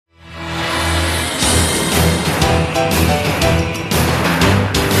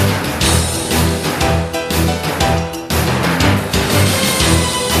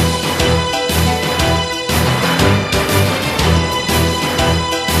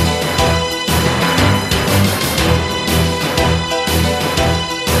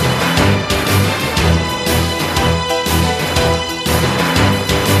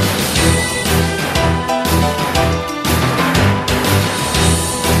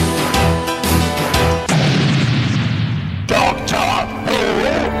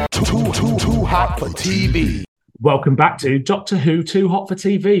for TV. Welcome back to Doctor Who Too Hot for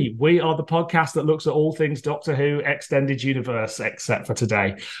TV. We are the podcast that looks at all things Doctor Who, Extended Universe, except for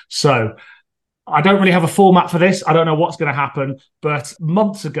today. So I don't really have a format for this. I don't know what's going to happen. But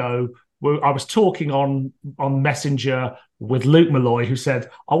months ago, I was talking on Messenger with Luke Malloy, who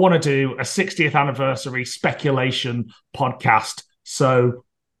said, I want to do a 60th anniversary speculation podcast. So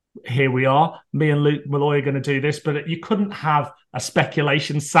here we are. Me and Luke Malloy are going to do this, but you couldn't have a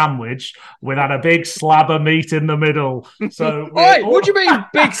speculation sandwich without a big slab of meat in the middle. So, what do you mean,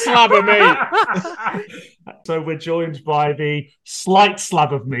 big slab of meat? So we're joined by the slight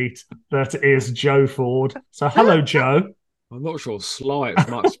slab of meat that is Joe Ford. So hello, Joe. I'm not sure slight's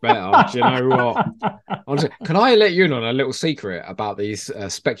much better. Do you know what? Can I let you in on a little secret about these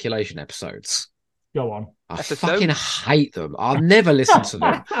speculation episodes? Go on. I fucking hate them. I'll never listen to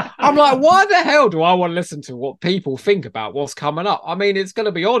them. I'm like, why the hell do I want to listen to what people think about what's coming up? I mean, it's going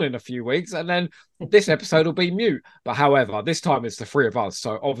to be on in a few weeks, and then this episode will be mute. But however, this time it's the three of us,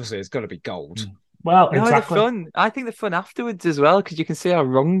 so obviously it's going to be gold. Well, no, exactly. The fun. I think the fun afterwards as well, because you can see how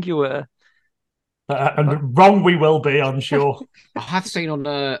wrong you were. And wrong we will be, I'm sure. I have seen on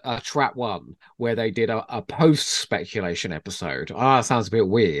a Trap One where they did a post-speculation episode. That sounds a bit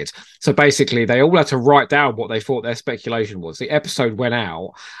weird. So basically, they all had to write down what they thought their speculation was. The episode went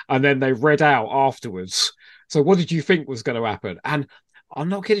out, and then they read out afterwards. So what did you think was going to happen? And I'm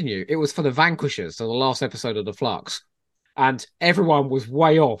not kidding you. It was for the Vanquishers, so the last episode of The Flux. And everyone was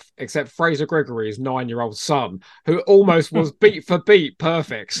way off, except Fraser Gregory's 9-year-old son, who almost was beat for beat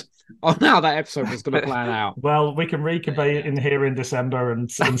perfect on how that episode was going to plan out. Well, we can reconvene in here in December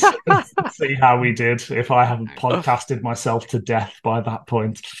and see how we did if I haven't podcasted myself to death by that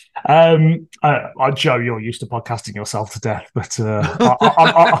point. Joe, you're used to podcasting yourself to death, but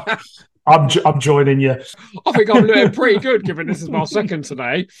I'm joining you. I think I'm doing pretty good, given this is my second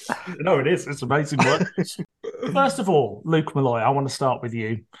today. No, it is. It's amazing work. First of all, Luke Malloy, I want to start with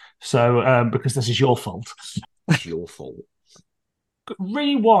you. So, because this is your fault. Your fault.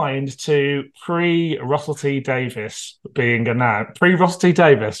 Rewind to pre-Russell T Davies being announced. Pre-Russell T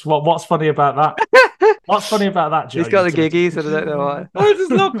Davies. What's funny about that? What's funny about that, Joe? He's got the giggies, and I don't know why. I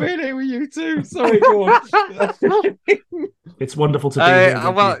just love being here with you too. Sorry, go on. It's wonderful to be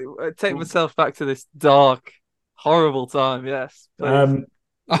here. Well, take myself back to this dark, horrible time. Yes. And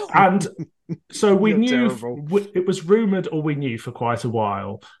so we knew terrible. It was rumoured, or we knew for quite a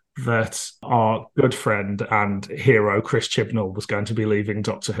while, that our good friend and hero Chris Chibnall was going to be leaving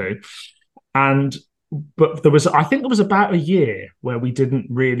Doctor Who, but I think there was about a year where we didn't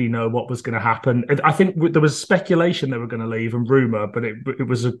really know what was going to happen. And I think there was speculation they were going to leave and rumour, but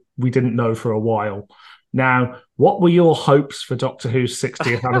we didn't know for a while. Now, what were your hopes for Doctor Who's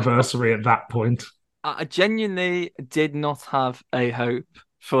 60th anniversary at that point? I genuinely did not have a hope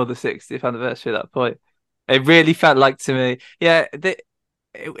for the 60th anniversary at that point. It really felt like to me,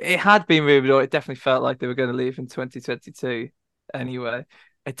 it had been rumoured, or it definitely felt like they were going to leave in 2022 anyway.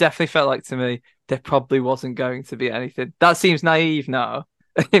 It definitely felt like to me there probably wasn't going to be anything. That seems naive now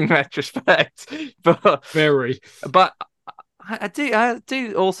in retrospect, but I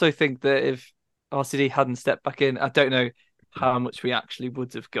do also think that if RCD hadn't stepped back in, I don't know how much we actually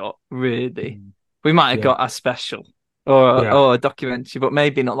would have got, really. We might have got a special or a documentary, but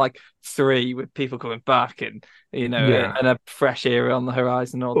maybe not like 3 with people coming back and and a fresh era on the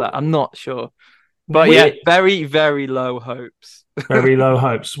horizon and all that. I'm not sure, but very, very low hopes. Very low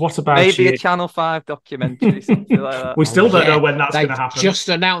hopes. What about maybe a Channel 5 documentary, something like that? We still don't know when that's going to happen. Just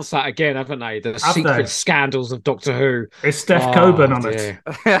announced that again, haven't they? The secret scandals of Doctor Who. Is Steph Coburn on it?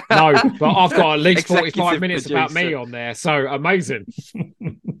 No, but I've got at least 45 minutes about me on there, so amazing.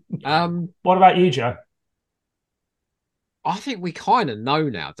 What about you, Joe? I think we kind of know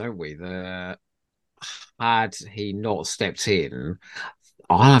now, don't we? Had he not stepped in,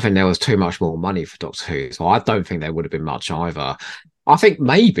 I don't think there was too much more money for Doctor Who, so I don't think there would have been much either. I think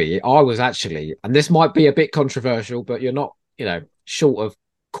maybe I was actually, and this might be a bit controversial, but you're not, short of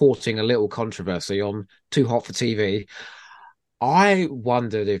courting a little controversy on Too Hot for TV. I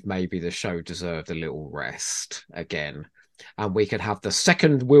wondered if maybe the show deserved a little rest again, and we could have the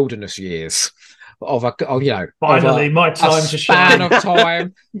second wilderness years finally my time to shine of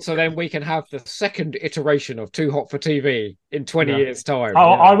time, so then we can have the second iteration of Too Hot for TV in 20 years time.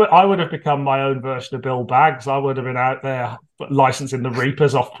 I would have become my own version of Bill Baggs. I would have been out there licensing the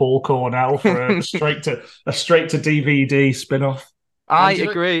Reapers off Paul Cornell for a straight to DVD spin-off. I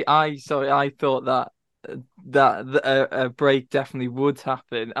agree. I thought that a break definitely would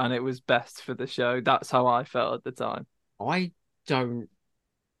happen, and it was best for the show. That's how I felt at the time. I don't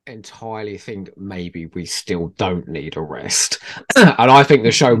entirely think maybe we still don't need a rest. And I think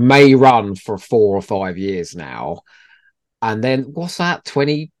the show may run for 4 or 5 years now. And then what's that?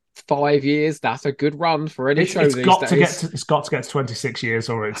 25 years? That's a good run for any show It's these got to days. it's got to get to 26 years,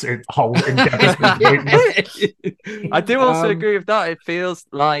 or it whole endeavour's been pointless. I do also agree with that. It feels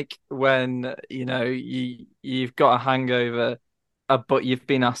like when you've got a hangover, but you've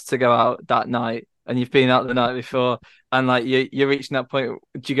been asked to go out that night, and you've been out the night before, and like you're reaching that point.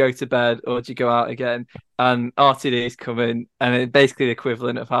 Do you go to bed or do you go out again? And RTD's coming, and it's basically the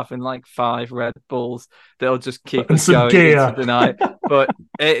equivalent of having like 5 Red Bulls that'll just keep And us some going gear. into the night. But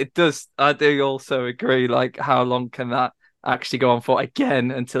it does. I do also agree. Like, how long can that actually go on for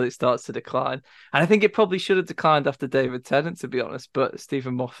again until it starts to decline? And I think it probably should have declined after David Tennant, to be honest. But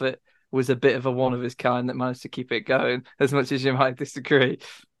Stephen Moffat was a bit of a one of his kind that managed to keep it going, as much as you might disagree.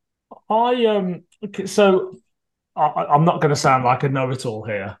 I'm not going to sound like a know-it-all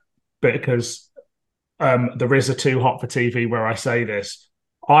here, because there is a too hot for TV where I say this.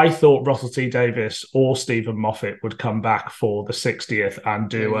 I thought Russell T Davies or Stephen Moffat would come back for the 60th and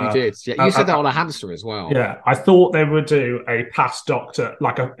do. You did. Yeah, you said that on a hamster as well. Yeah, I thought they would do a past Doctor,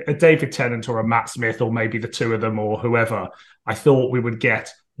 like a David Tennant or a Matt Smith, or maybe the two of them or whoever. I thought we would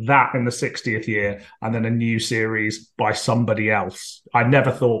get that in the 60th year and then a new series by somebody else. I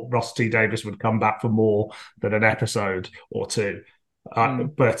never thought Russell T Davies would come back for more than an episode or two.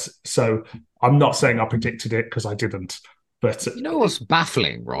 But so I'm not saying I predicted it, because I didn't. But you know what's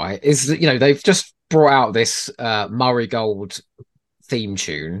baffling, right? Is that they've just brought out this Murray Gold theme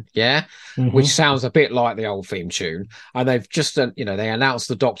tune, yeah, which sounds a bit like the old theme tune, and they've just they announced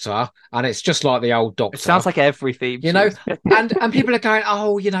the Doctor, and it's just like the old Doctor. It sounds like every theme, and people are going,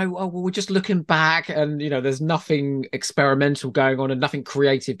 well, we're just looking back, and there's nothing experimental going on and nothing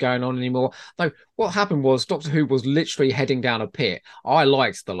creative going on anymore. Though what happened was Doctor Who was literally heading down a pit. I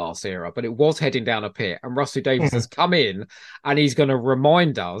liked the last era, but it was heading down a pit, and Russell Davies has come in, and he's going to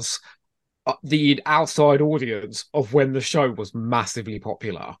remind us, the outside audience, of when the show was massively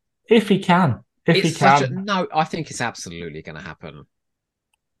popular. If he can. No, I think it's absolutely going to happen.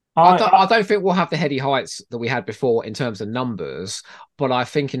 I don't think we'll have the heady heights that we had before in terms of numbers, but I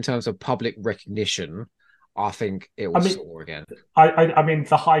think in terms of public recognition, I think it will soar again. I mean,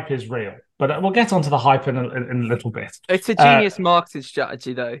 the hype is real, but we'll get onto the hype in a little bit. It's a genius marketing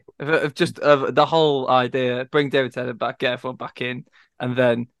strategy, though, of the whole idea: bring David Tennant back, get everyone back in, and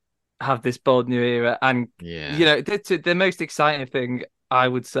then have this bold new era. And the most exciting thing I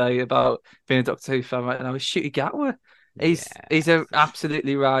would say about being a Doctor Who fan right now is Ncuti Gatwa. He's an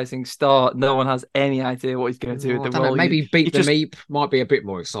absolutely rising star. No one has any idea what he's going to do with the role. Maybe Beat the Meep might be a bit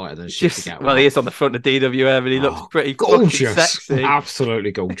more excited than Ncuti Gatwa. Well, he is on the front of DWM, and he looks pretty gorgeous, sexy.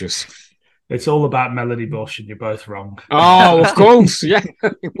 Absolutely gorgeous. It's all about Melody Bush, and you're both wrong. Oh, of course, yeah.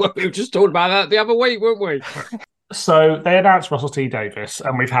 Well, we were just talking about that the other week, weren't we? So they announced Russell T Davies,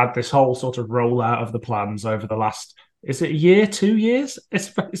 and we've had this whole sort of rollout of the plans over the last, is it a year, 2 years?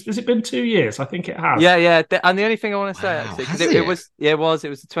 Has it been 2 years? I think it has. Yeah. And the only thing I want to say, actually, because it was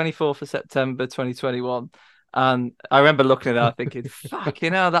the 24th of September 2021, and I remember looking at that thinking,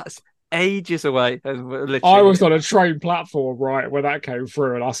 fucking hell, that's ages away. I was on a train platform when that came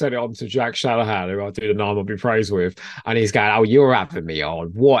through, and I sent it on to Jack Shanahan, who I do the Nine Will Be Praised with, and he's going, "Oh, you're having me on,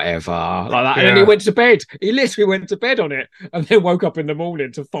 whatever," like that. And then he went to bed. He literally went to bed on it, and then woke up in the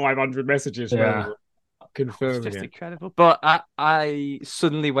morning to 500 messages. Confirming it's just incredible. But I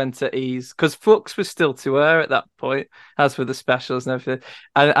suddenly went at ease, because Flux was still to air at that point, as for the specials and everything.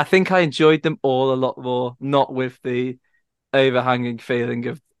 And I think I enjoyed them all a lot more, not with the overhanging feeling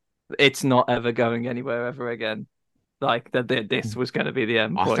of it's not ever going anywhere ever again. Like that, this was going to be the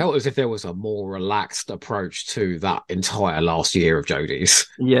end point. I felt as if there was a more relaxed approach to that entire last year of Jodie's.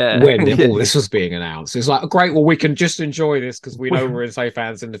 Yeah, when all this was being announced, it's like, great. Well, we can just enjoy this because we know we're in safe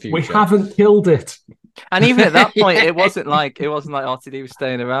hands in the future. We haven't killed it. And even at that point, it wasn't like RTD was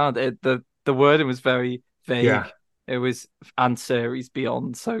staying around. The wording was very vague. Yeah. It was and series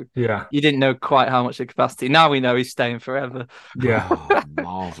beyond, so you didn't know quite how much the capacity. Now we know he's staying forever. Yeah,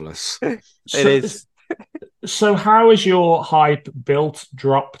 marvelous. It is. So how has your hype built,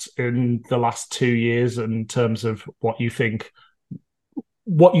 dropped in the last 2 years in terms of what you think,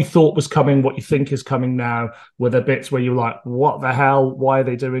 what you thought was coming, what you think is coming now? Were there bits where you're like, what the hell? Why are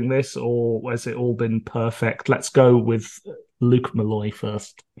they doing this? Or has it all been perfect? Let's go with Luke Malloy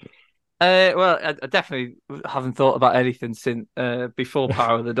first. Well, I definitely haven't thought about anything since before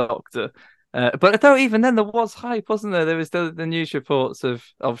Power of the Doctor. But though even then there was hype, wasn't there? There was the news reports of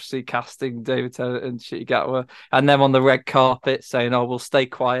obviously casting David Tennant and Ncuti Gatwa, and them on the red carpet saying, "Oh, we'll stay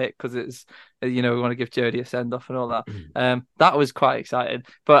quiet because it's we want to give Jodie a send off and all that." That was quite exciting.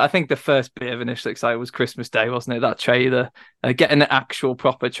 But I think the first bit of initial excitement was Christmas Day, wasn't it? That trailer, getting an actual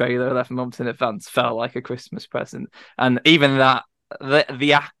proper trailer 11 months in advance felt like a Christmas present, and even that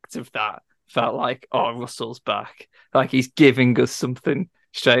the act of that felt like, oh, Russell's back, like he's giving us something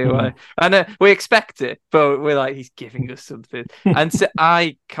straight away. And we expect it, but we're like, he's giving us something. And so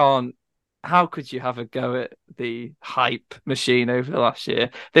I can't, how could you have a go at the hype machine over the last year?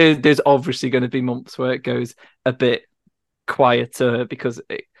 There's obviously going to be months where it goes a bit quieter because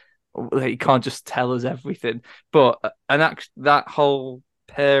you can't just tell us everything. But that whole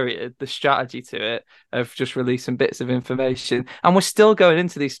period, the strategy to it of just releasing bits of information, and we're still going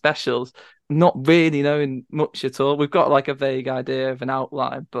into these specials not really knowing much at all. We've got like a vague idea of an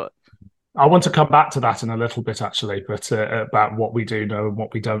outline, but I want to come back to that in a little bit, actually, but about what we do know and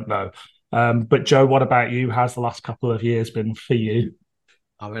what we don't know. But Joe, what about you? How's the last couple of years been for you?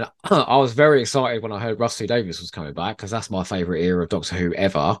 I mean, I was very excited when I heard Rusty Davies was coming back because that's my favourite era of Doctor Who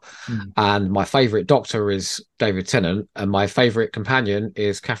ever. And my favourite Doctor is David Tennant, and my favourite companion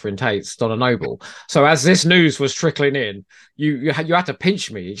is Catherine Tate's Donna Noble. So as this news was trickling in, you had to pinch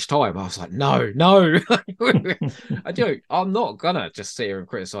me each time. I was like, no. I'm not gonna just sit here and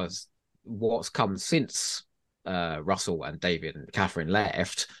criticise what's come since Russell and David and Catherine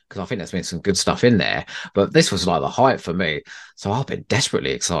left, because I think there's been some good stuff in there, but this was like the hype for me. So I've been desperately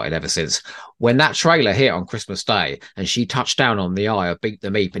excited ever since when that trailer hit on Christmas Day and she touched down on the eye of Beat the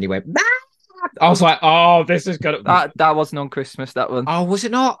Meep and he went, "Ah!" I was like, oh, this is gonna that wasn't on Christmas, that one. Oh, was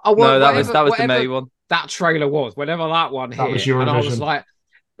it not? Oh, well, no, that was the May one. That trailer was whenever that one hit, was Eurovision. And I was like,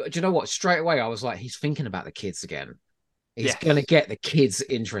 do you know what, straight away I was like, he's thinking about the kids again. He's gonna get the kids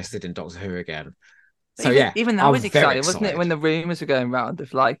interested in Doctor Who again. So even that was exciting, wasn't it? When the rumours were going around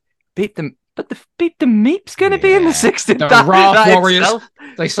of like Beat the Meep's going to be in the 60th. The Raft Warriors.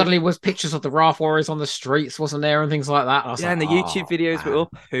 They suddenly was pictures of the Raft Warriors on the streets, wasn't there, and things like that. And and the YouTube videos were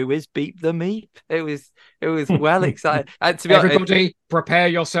up. Who is Beat the Meep? It was well exciting. And to be everybody, honest, prepare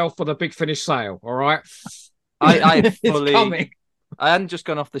yourself for the Big Finish sale. All right, I fully. Coming. I hadn't just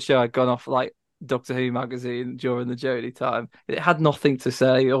gone off the show. I'd gone off like Doctor Who magazine during the Jodie time. It had nothing to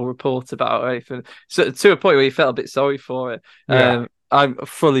say or report about or anything. So to a point where you felt a bit sorry for it. I'm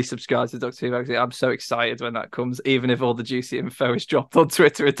fully subscribed to Doctor Who magazine. I'm so excited when that comes, even if all the juicy info is dropped on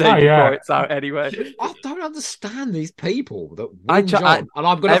Twitter a day before it's out anyway. I don't understand these people that and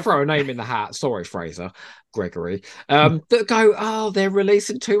I'm going to throw a name in the hat. Sorry, Fraser, Gregory, that go, oh, they're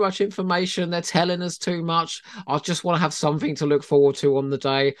releasing too much information. They're telling us too much. I just want to have something to look forward to on the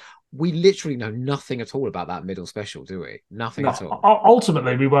day. We literally know nothing at all about that middle special, do we? Nothing at all.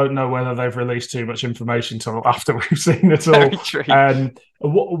 Ultimately, we won't know whether they've released too much information until after we've seen it all.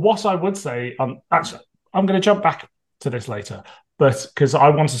 What I would say, actually, I'm going to jump back to this later, but because I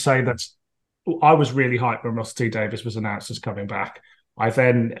want to say that I was really hyped when Russell T Davies was announced as coming back. I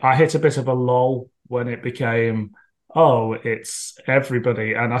hit a bit of a lull when it became, oh, it's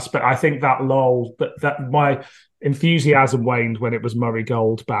everybody, and I think that lull, that my enthusiasm waned when it was Murray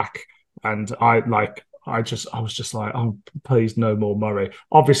Gold back, and I was just like, oh, please, no more Murray.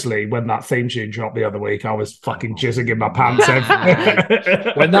 Obviously, when that theme tune dropped the other week, I was fucking jizzing in my pants.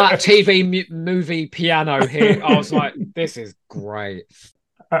 When that TV movie piano hit, I was like, this is great.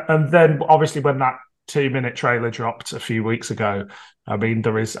 And then, obviously, when that 2-minute trailer dropped a few weeks ago, I mean,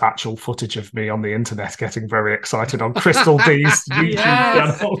 there is actual footage of me on the internet getting very excited on Crystal D's YouTube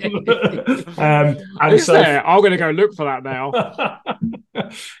channel. I'm going to go look for that now.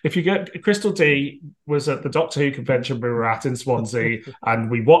 If you get Crystal D was at the Doctor Who convention we were at in Swansea,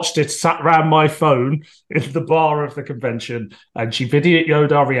 and we watched it sat around my phone in the bar of the convention, and she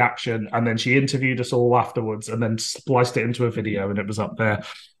videoed our reaction, and then she interviewed us all afterwards, and then spliced it into a video, and it was up there.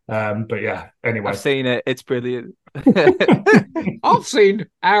 But yeah, anyway. I've seen it. It's brilliant. I've seen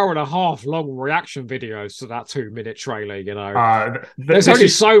hour and a half long reaction videos to that 2-minute trailer, you know. There's only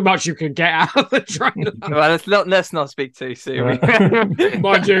so much you can get out of the trailer. Well, let's not speak too soon.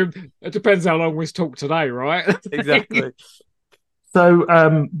 Mind you, it depends how long we talk today, right? Exactly. So,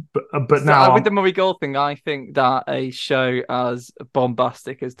 but now with the Murray Gold thing, I think that a show as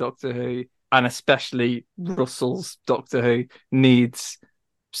bombastic as Doctor Who, and especially Russell's Doctor Who, needs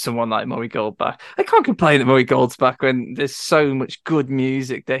someone like Murray Gold back. I can't complain that Murray Gold's back when there's so much good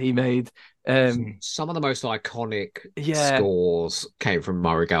music that he made. Some of the most iconic scores came from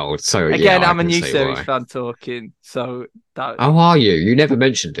Murray Gold. So again, I'm a new series fan talking. So that. How are you? You never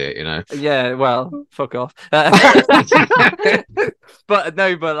mentioned it, you know. Yeah, well, fuck off. But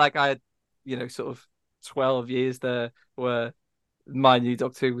like sort of 12 years there where my new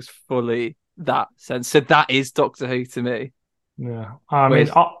Doctor Who was fully that sense. So that is Doctor Who to me. Yeah, I mean,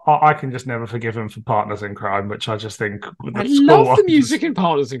 I can just never forgive him for Partners in Crime, which I just think I love the music in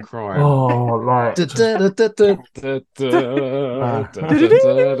Partners in Crime. Oh, like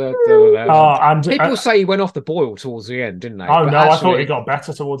people say he went off the boil towards the end, didn't they? Oh, but no, actually, I thought he got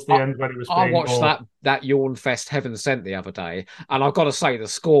better towards the end when he was. I watched that Yawn Fest Heaven Sent the other day, and I've got to say the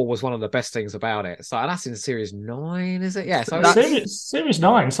score was one of the best things about it. So that's in series 9, is it? Yeah, so series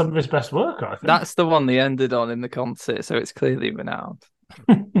 9, some of his best work, I think. That's the one they ended on in the concert, so it's clearly renowned.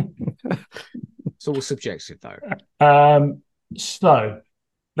 It's all subjective, though. So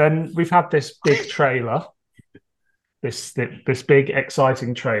then we've had this big trailer, this big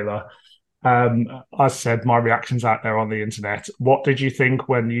exciting trailer. As I said, my reaction's out there on the internet. What did you think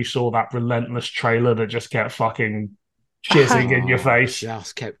when you saw that relentless trailer that just kept fucking jizzing in your face?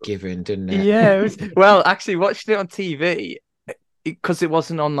 Just kept giving, didn't it? Yeah. Well, actually, watching it on TV, because it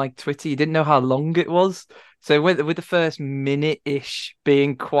wasn't on like Twitter, you didn't know how long it was. So with the first minute-ish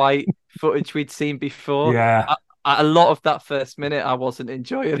being quite footage we'd seen before, yeah. A lot of that first minute I wasn't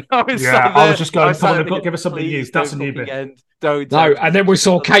enjoying. I was just going, come on, give us something new. That's a new bit. And then we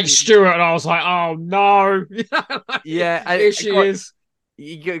saw Kate Stewart, and I was like, oh no. Yeah, here she is.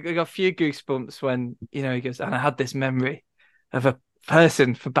 You got a few goosebumps when he goes, and I had this memory of a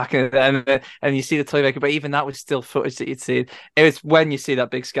person from back in the day, and you see the toy maker, but even that was still footage that you'd seen. It was when you see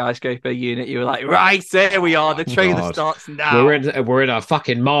that big skyscraper unit, you were like, right, there we are. The trailer starts now. We're in a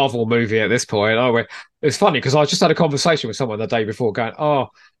fucking Marvel movie at this point, aren't we? It's funny because I just had a conversation with someone the day before going, oh,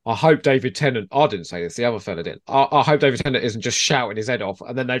 I hope David Tennant, I didn't say this, the other fella did. I hope David Tennant isn't just shouting his head off,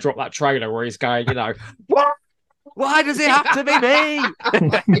 and then they drop that trailer where he's going, what? Why does it have to be me?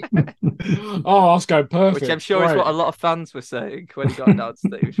 Oh, I was going perfect. Which I'm sure is what a lot of fans were saying when he got announced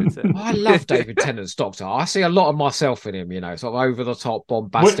that he was returning. I love David Tennant's Doctor. I see a lot of myself in him, sort of over the top,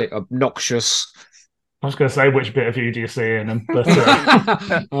 bombastic, obnoxious. I was going to say, which bit of you do you see in him? But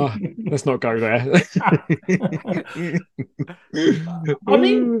let's not go there. I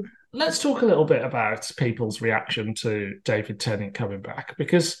mean, let's talk a little bit about people's reaction to David Tennant coming back,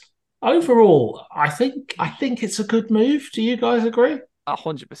 because overall, I think it's a good move. Do you guys agree?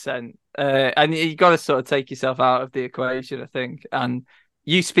 100%. And you got to sort of take yourself out of the equation, I think. And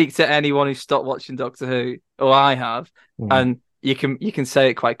you speak to anyone who's stopped watching Doctor Who, or I have, and you can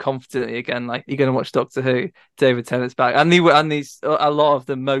say it quite confidently again. Like, you're going to watch Doctor Who, David Tennant's back, and a lot of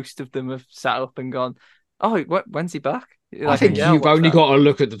them, most of them have sat up and gone, "Oh, when's he back?" I think you've only got to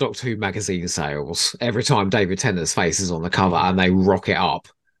look at the Doctor Who magazine sales every time David Tennant's face is on the cover, and they rock it up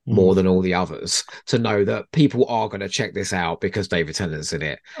more than all the others to know that people are going to check this out because David Tennant's in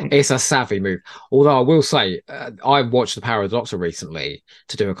it. It's a savvy move. Although I will say, I watched The Power of the Doctor recently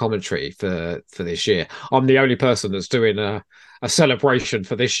to do a commentary for this year. I'm the only person that's doing a celebration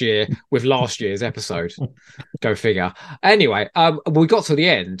for this year with last year's episode. Go figure. Anyway, we got to the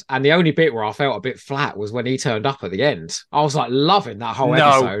end, and the only bit where I felt a bit flat was when he turned up at the end. I was like loving that whole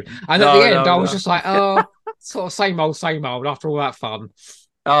episode. And at the end, I was just like, oh, sort of same old after all that fun.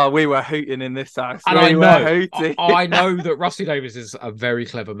 Oh, we were hooting in this house. And I know that Rusty Davies is a very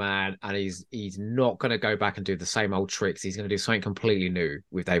clever man, and he's not going to go back and do the same old tricks. He's going to do something completely new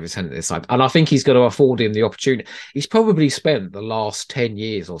with David Tennant this time. And I think he's going to afford him the opportunity. He's probably spent the last 10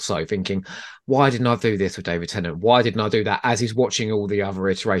 years or so thinking, why didn't I do this with David Tennant? Why didn't I do that? As he's watching all the other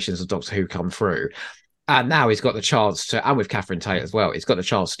iterations of Doctor Who come through. And now he's got the chance to, and with Catherine Tate as well, he's got the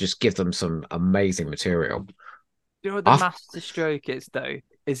chance to just give them some amazing material. You know what the master stroke is, though?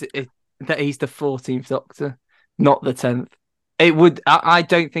 Is it that he's the 14th Doctor, not the 10th? It would. I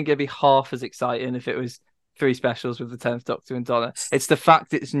don't think it'd be half as exciting if it was 3 specials with the 10th Doctor and Donna. It's the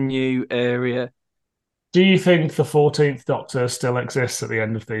fact it's new area. Do you think the 14th Doctor still exists at the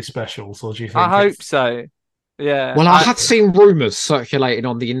end of these specials, or do you think? I hope so. Yeah. Well, I had seen rumours circulating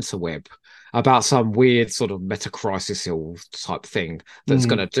on the interweb about some weird sort of meta-crisis type thing that's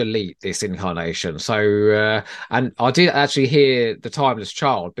going to delete this incarnation. So, and I did actually hear The Timeless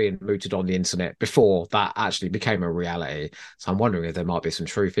Child being mooted on the internet before that actually became a reality. So I'm wondering if there might be some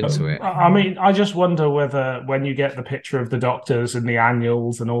truth into it. I mean, I just wonder whether when you get the picture of the Doctors and the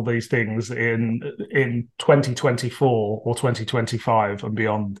annuals and all these things in 2024 or 2025 and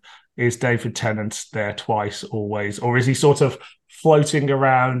beyond, is David Tennant there twice always? Or is he sort of floating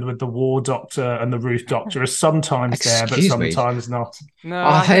around with the War Doctor and the Ruth Doctor, is sometimes there, but sometimes not? No,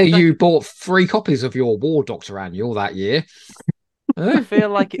 I hear you bought 3 copies of your War Doctor annual that year. I feel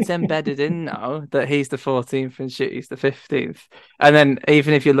like it's embedded in now that he's the 14th and Shitty's the 15th. And then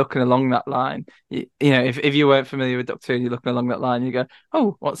even if you're looking along that line, if you weren't familiar with Doctor Who and you're looking along that line, you go,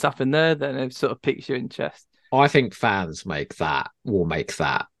 oh, what's happened there? Then it sort of piques your interest. I think fans will make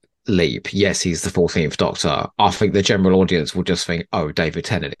that leap. Yes, he's the 14th Doctor. I think the general audience will just think, oh, David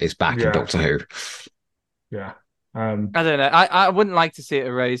Tennant is back in Doctor Who. Yeah. I don't know. I wouldn't like to see it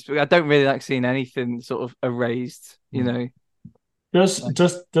erased, but I don't really like seeing anything sort of erased, Does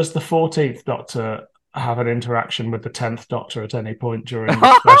the 14th Doctor have an interaction with the 10th Doctor at any point during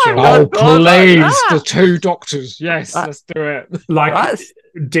the special? Oh, please, the two Doctors. Yes, let's do it. Like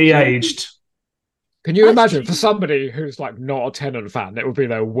de-aged. Can you imagine for somebody who's like not a Tennant fan, it would be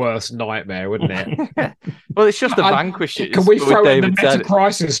their worst nightmare, wouldn't it? Well, it's just the Vanquishers. Can we throw in the Meta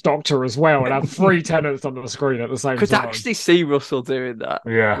Crisis Doctor as well and have 3 Tennants on the screen at the same time? Could actually see Russell doing that.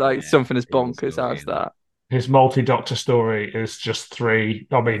 Yeah. Something as bonkers as that. His multi-Doctor story is just 3.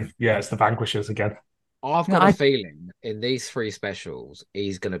 I mean, it's the Vanquishers again. I've got a feeling in these 3 specials,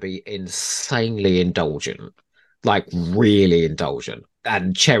 he's going to be insanely indulgent. Like really indulgent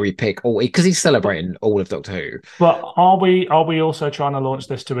and cherry pick all because he's celebrating all of Doctor Who. But are we also trying to launch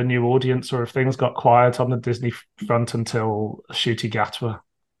this to a new audience, or have things got quiet on the Disney front until Ncuti Gatwa?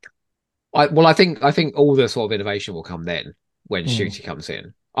 I think all the sort of innovation will come then when Ncuti comes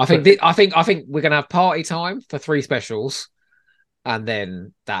in. I think we're gonna have party time for 3 specials, and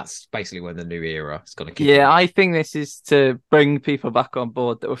then that's basically when the new era is gonna kick in. I think this is to bring people back on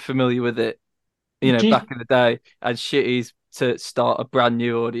board that were familiar with it. Back in the day, and Shitty's to start a brand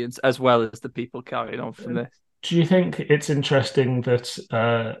new audience as well as the people carrying on from this. Do you think it's interesting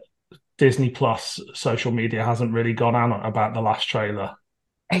that Disney Plus social media hasn't really gone on about the last trailer?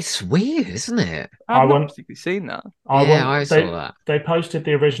 It's weird, isn't it? I've not particularly seen that. I saw that. They posted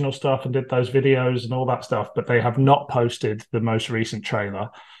the original stuff and did those videos and all that stuff, but they have not posted the most recent trailer.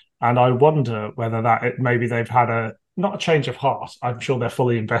 And I wonder whether maybe they've had not a change of heart. I'm sure they're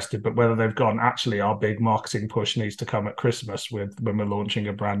fully invested, but whether they've gone, actually, our big marketing push needs to come at Christmas when we're launching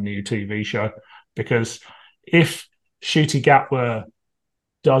a brand new TV show. Because if Ncuti Gatwa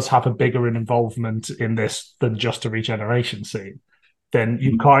does have a bigger involvement in this than just a regeneration scene, then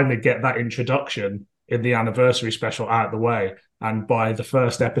you kind of get that introduction in the anniversary special out of the way. And by the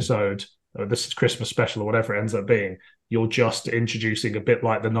first episode, or this is Christmas special or whatever it ends up being, you're just introducing a bit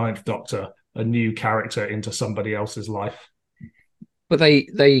like the 9th Doctor, a new character into somebody else's life. But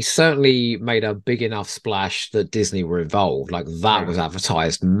they certainly made a big enough splash that Disney were involved. Like that was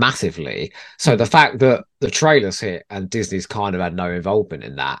advertised massively. So the fact that the trailers hit and Disney's kind of had no involvement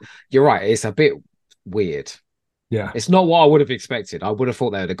in that, you're right, it's a bit weird. Yeah. It's not what I would have expected. I would have thought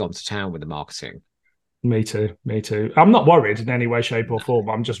they would have gone to town with the marketing. Me too. I'm not worried in any way, shape, or form.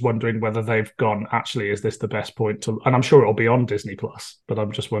 I'm just wondering whether they've gone, actually, is this the best point to... And I'm sure it'll be on Disney Plus, but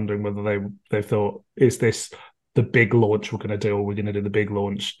I'm just wondering whether they've thought, is this the big launch we're going to do, or we're going to do the big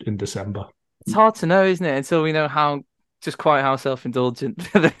launch in December? It's hard to know, isn't it? Until we know how self-indulgent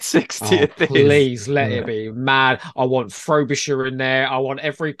the 60th is. Please let it be mad. I want Frobisher in there. I want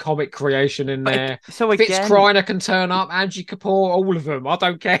every comic creation in there. So again, Fitzkriner can turn up. Angie Kapoor, all of them. I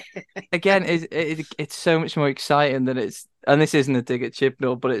don't care. Again, it's so much more exciting than it's... And this isn't a dig at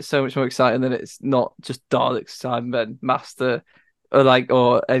Chibnall, but it's so much more exciting than it's not just Daleks, Cybermen, Master...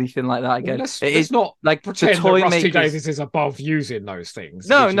 or anything like that again. It's not like pretend that Rusty Davies is above using those things.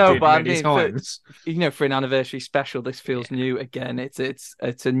 No, but I mean, for an anniversary special, this feels new again. It's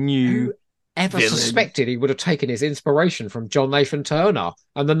a new. Whoever suspected he would have taken his inspiration from John Nathan Turner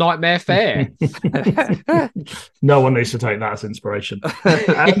and the Nightmare Fair? No one needs to take that as inspiration.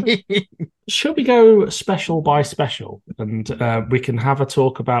 Should we go special by special, and we can have a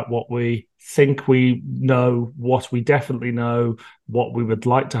talk about what we think we know, what we definitely know, what we would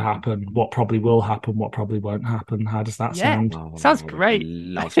like to happen, what probably will happen, what probably won't happen. How does that sound? Sounds great.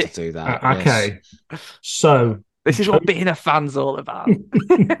 Love to do that. Okay, so this is what being a fan's all about.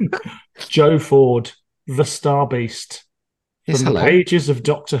 Joe Ford, the Star Beast. From the pages of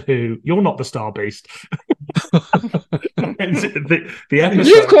Doctor Who. You're not the Star Beast. the episode...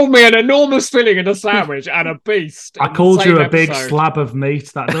 You've called me an enormous filling in a sandwich and a beast. I called you a big slab of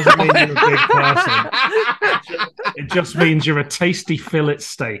meat. That doesn't mean you're a big person. It just means you're a tasty fillet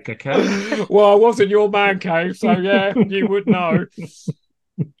steak, okay? Well, I was in your man cave, so yeah, you would know.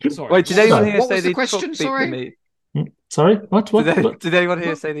 Sorry. Wait, did anyone here say they fuck beat the meat? Sorry? What? Did anyone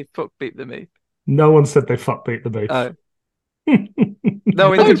here say they fuck beat the meat? No one said they fuck beat the meat. Oh.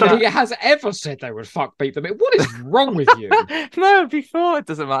 Nobody has ever said they would fuck beat them. What is wrong with you? No, before it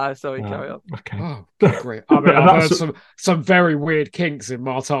doesn't matter. Sorry, carry on. Okay. Oh, great. I mean, I've heard some very weird kinks in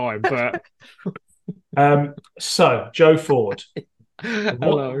my time, but so Joe Ford,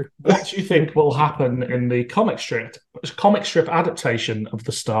 Hello. What do you think will happen in the comic strip adaptation of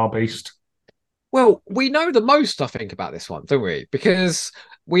the Star Beast? Well, we know the most, I think, about this one, don't we? Because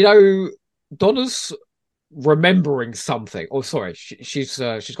we know Donna's remembering something. Oh, sorry, she's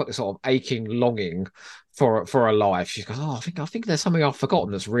got this sort of aching longing for her life. She goes, oh, I think there's something I've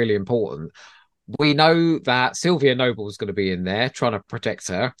forgotten that's really important. We know that Sylvia Noble is going to be in there trying to protect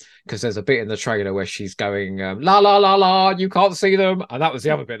her because there's a bit in the trailer where she's going la la la la, you can't see them, and that was the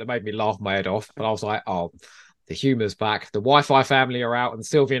other bit that made me laugh my head off. And I was like, oh, the humour's back, the Wi-Fi family are out, and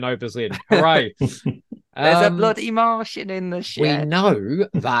Sylvia Noble's in. Hooray! There's a bloody Martian in the shed. We know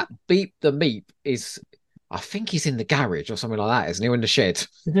that Beep the Meep is. I think he's in the garage or something like that, isn't he? Or in the shed.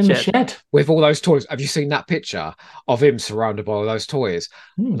 He's in the shed. With all those toys. Have you seen that picture of him surrounded by all those toys?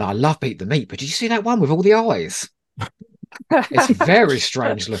 And I love Beat the Meat, but did you see that one with all the eyes? It's very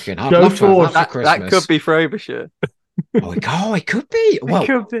strange looking. I'd love to have that for Christmas. That could be Frobisher. Oh, it could be. Well, it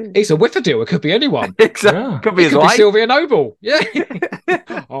could be. It's a whiffer-deal. It could be anyone. Exactly. Yeah. Could be his wife. Sylvia Noble. Yeah.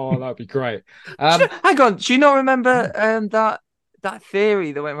 Oh, that'd be great. Hang on. Do you not remember that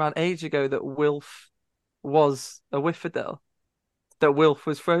theory that went around ages ago that Wilf was a Whifferdale? That Wilf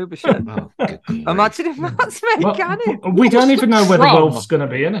was Frobisher? Oh, imagine if that's made canon. We don't even know whether Wilf's going to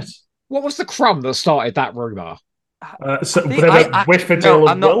be in it. What was the crumb that started that rumour?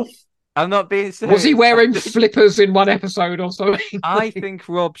 Whifferdale and Wilf? I'm not being serious. Was he wearing flippers in one episode or something? I think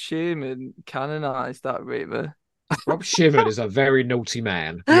Rob Shearman canonised that rumour. Rob Shearman is a very naughty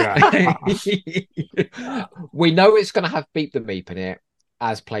man. Yeah. We know it's going to have Beep the Meep in it,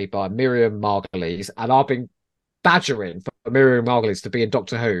 as played by Miriam Margolyes, and I've been badgering for Miriam Margolyes to be in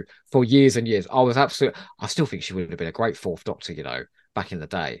Doctor Who for years and years. I still think she would have been a great fourth Doctor, back in the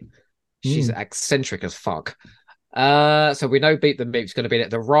day. She's eccentric as fuck. So we know Beep the Meep's going to be in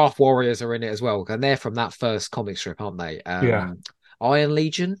it. The Wrath Warriors are in it as well, and they're from that first comic strip, aren't they? Iron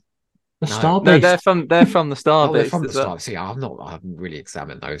Legion. The Star Beast. No, they're from the Star Beast. They're from the Star. See, I haven't really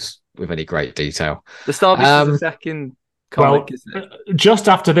examined those with any great detail. The Star Beast is the second comic, isn't it? Just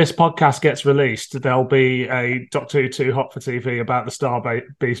after this podcast gets released, there'll be a Doctor Who 2 Hot for TV about the Star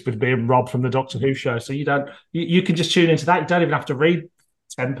Beast with being Rob from the Doctor Who show. So you can just tune into that. You don't even have to read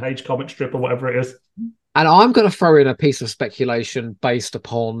 10-page comic strip or whatever it is. And I'm going to throw in a piece of speculation based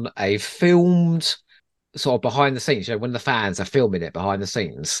upon a filmed sort of behind the scenes, when the fans are filming it behind the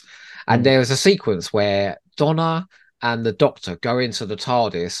scenes. And there's a sequence where Donna and the Doctor go into the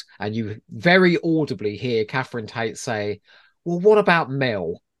TARDIS, and you very audibly hear Catherine Tate say, well, what about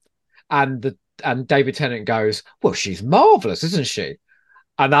Mel? And David Tennant goes, well, she's marvellous, isn't she?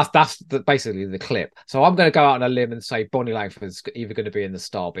 And that's basically the clip. So I'm going to go out on a limb and say Bonnie Langford's either going to be in the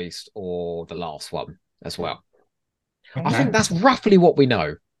Star Beast or the last one as well. Okay. I think that's roughly what we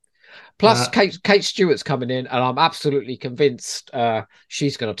know. Plus, Kate Stewart's coming in, and I'm absolutely convinced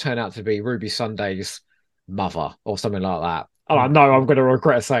she's going to turn out to be Ruby Sunday's mother or something like that. And I know I'm going to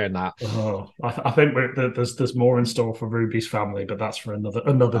regret saying that. I think there's more in store for Ruby's family, but that's for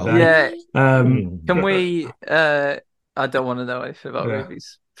another day. Yeah. Can we? I don't want to know anything about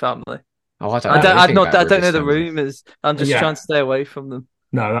Ruby's family. Oh, I don't know the rumours. I'm just trying to stay away from them.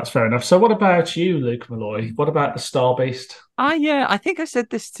 No, that's fair enough. So what about you, Luke Malloy? What about the Star Beast? I think I said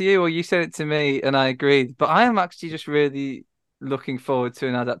this to you, or you said it to me, and I agreed. But I am actually just really looking forward to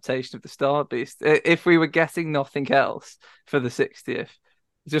an adaptation of the Star Beast. If we were getting nothing else for the 60th,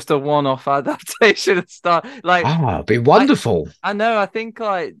 just a one-off adaptation of Star. It'd be wonderful. I know. I think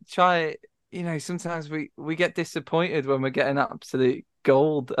sometimes we get disappointed when we're getting absolute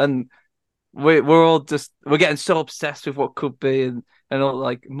gold, and we're getting so obsessed with what could be and all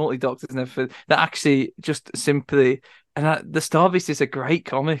like multi-doctors and everything that actually just simply, and the Star Beast is a great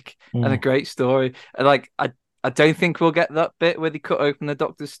comic and a great story, and I don't think we'll get that bit where they cut open the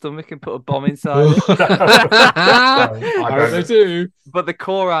Doctor's stomach and put a bomb inside it. I hope they do. But the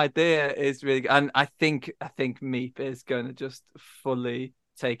core idea is really good, and I think Meep is going to just fully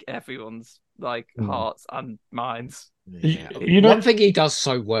take everyone's hearts and minds. Yeah. One thing he does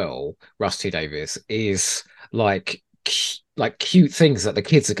so well, Rusty Davies, is like cute things that the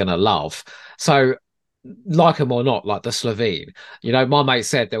kids are going to love. So, like them or not, like the Slovene. My mate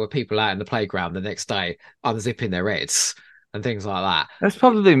said there were people out in the playground the next day unzipping their heads and things like that. That's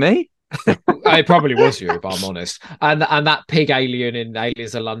probably me. It probably was you, if I'm honest. And that pig alien in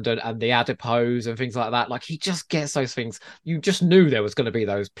Aliens of London and the adipose and things like that. Like, he just gets those things. You just knew there was going to be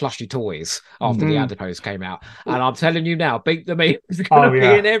those plushy toys after the adipose came out. And I'm telling you now, Beat the Meat is going to be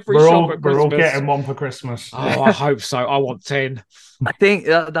in every shop at Christmas. We're all getting one for Christmas. Oh, I hope so. I want 10. I think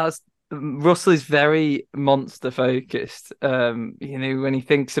that's Russell is very monster focused. When he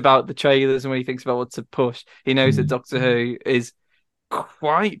thinks about the trailers and when he thinks about what to push, he knows that Doctor Who is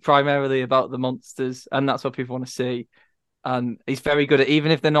quite primarily about the monsters, and that's what people want to see. And he's very good at,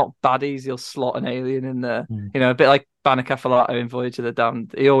 even if they're not baddies, he'll slot an alien in there. Mm. You know, a bit like Banner in Voyage of the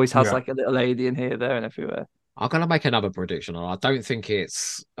Damned. He always has Yeah. like a little alien here, there, and everywhere. I'm going to make another prediction, and I don't think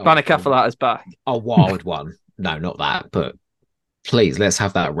it's Banner is back. a wild one. No, not that. But please, let's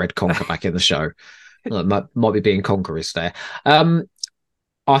have that Red Conker back in the show. Might be being conquerors there.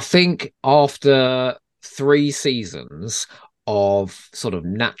 I think after 3 seasons of sort of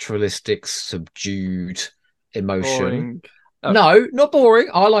naturalistic, subdued emotion. Boring. No, not boring.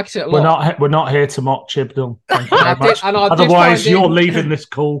 I liked it a lot. We're not here to mock Chibnall. Thank you very much. And I did Otherwise, find you're him- leaving this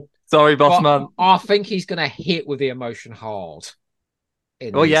call. Sorry, boss But man. I think he's going to hit with the emotion hard.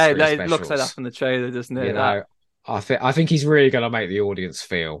 Well, these yeah, three it looks like that specials. from the trailer, doesn't it? You know, I think he's really going to make the audience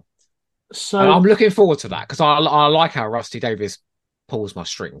feel. So And I'm looking forward to that because I like how Rusty Davies pulls my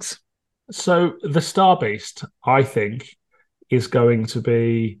strings. So the Star Beast, I think, is going to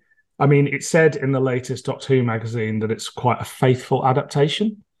be. I mean, it said in the latest Doctor Who magazine that it's quite a faithful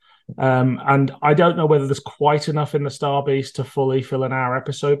adaptation. And I don't know whether there's quite enough in the Star Beast to fully fill an hour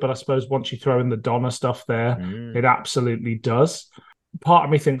episode, but I suppose once you throw in the Donna stuff there, it absolutely does. Part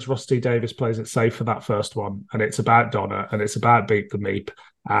of me thinks Rusty Davies plays it safe for that first one, and it's about Donna, and it's about Beat the Meep,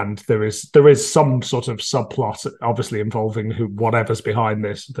 and there is some sort of subplot, obviously involving whatever's behind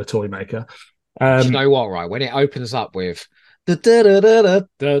this, the toy maker. Do you know what? Right when it opens up with I'm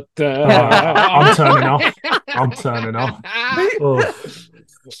turning off. Oh.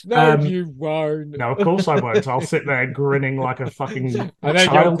 No, you won't. No, of course I won't. I'll sit there grinning like a fucking And then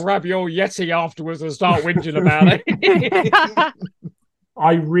child. you'll grab your Yeti afterwards and start whinging about it.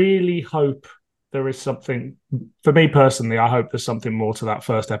 I really hope there is something. For me personally, I hope there's something more to that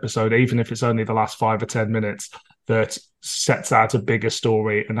first episode, even if it's only the last 5 or 10 minutes, that sets out a bigger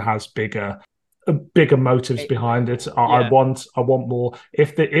story and has bigger motives behind it. I want more.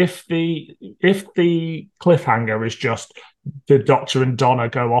 If the cliffhanger is just the Doctor and Donna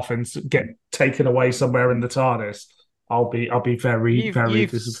go off and get taken away somewhere in the TARDIS, I'll be very You've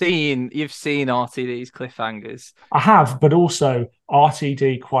seen RTD's cliffhangers. I have, but also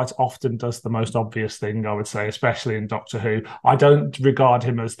RTD quite often does the most obvious thing, I would say, especially in Doctor Who. I don't regard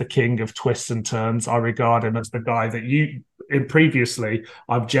him as the king of twists and turns. I regard him as the guy that previously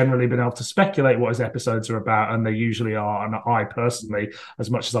I've generally been able to speculate what his episodes are about, and they usually are. And I personally,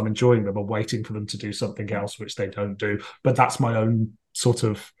 as much as I'm enjoying them, are waiting for them to do something else, which they don't do. But that's my own sort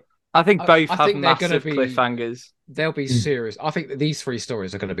of. I think both have think they're massive gonna be cliffhangers. They'll be serious. I think that these 3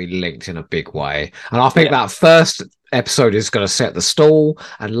 stories are going to be linked in a big way. And I think that first episode is going to set the stall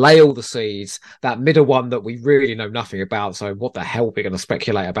and lay all the seeds. That middle one that we really know nothing about. So what the hell are we going to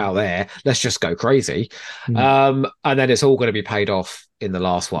speculate about there? Let's just go crazy. And then it's all going to be paid off in the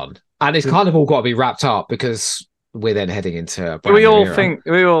last one. And it's kind of all got to be wrapped up because we're then heading into a brand we new all era. think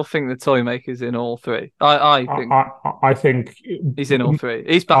the toy maker's in all 3. I think he's in all 3.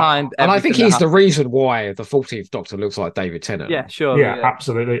 He's behind, and I think he's the reason why the 14th Doctor looks like David Tennant. Yeah, sure. Yeah,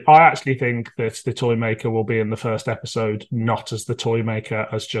 absolutely. I actually think that the toy maker will be in the first episode, not as the toy maker,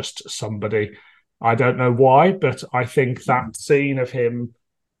 as just somebody. I don't know why, but I think that scene of him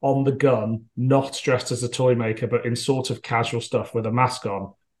on the gun, not dressed as a toy maker, but in sort of casual stuff with a mask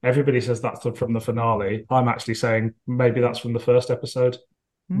on. Everybody says that's from the finale. I'm actually saying maybe that's from the first episode.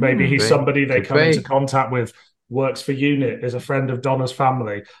 Maybe he's somebody they come into contact with, works for UNIT, is a friend of Donna's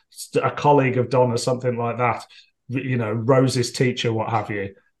family, a colleague of Donna, something like that. You know, Rose's teacher, what have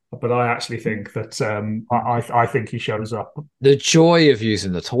you. But I actually think that I think he shows up. The joy of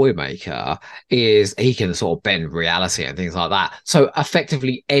using the toy maker is he can sort of bend reality and things like that. So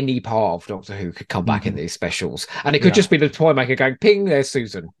effectively any part of Doctor Who could come back in these specials. And it could just be the toy maker going, ping, there's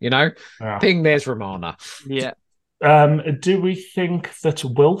Susan, you know? Yeah. Ping, there's Romana. Yeah. Do we think that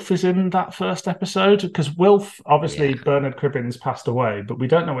Wilf is in that first episode? Because Wilf, obviously, Bernard Cribbins passed away, but we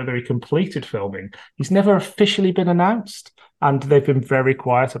don't know whether he completed filming. He's never officially been announced, and they've been very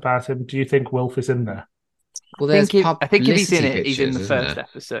quiet about him. Do you think Wilf is in there? Well, I think if he's in it, he's in the first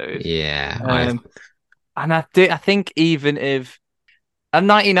episode. Yeah. And I think even if at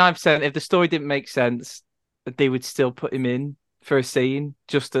 99%, if the story didn't make sense, they would still put him in for a scene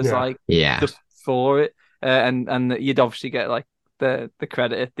just as just for it. And you'd obviously get like the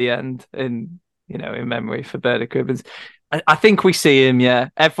credit at the end in memory for Bernard Cribbins. I think we see him. Yeah,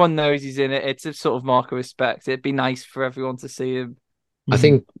 everyone knows he's in it. It's a sort of mark of respect. It'd be nice for everyone to see him. I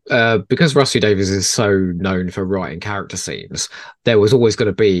think because Rusty Davies is so known for writing character scenes, there was always going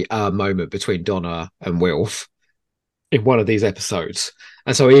to be a moment between Donna and Wilf in one of these episodes.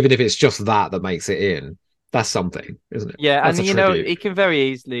 And so even if it's just that makes it in, That's something, isn't it? Yeah, That's and a tribute. he can very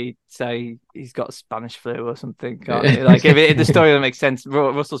easily say he's got Spanish flu or something, can't he? Like if the story doesn't make sense,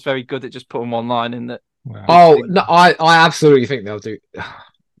 Russell's very good at just putting one line in that. Oh no, I absolutely think they'll do.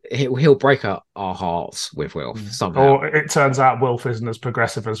 He'll break up our hearts with Wilf somehow. Or it turns out Wilf isn't as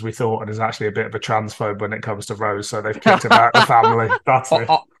progressive as we thought and is actually a bit of a transphobe when it comes to Rose, so they've kicked him out of the family. That's it.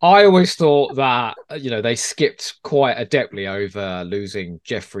 I always thought that they skipped quite adeptly over losing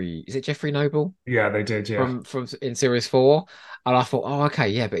Jeffrey. Is it Jeffrey Noble? Yeah, they did. Yeah, from in series 4, and I thought, oh, okay,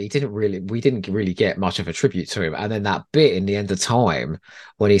 yeah, but we didn't really get much of a tribute to him. And then that bit in the end of time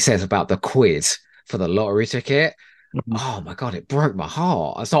when he says about the quiz for the lottery ticket. Oh my god, it broke my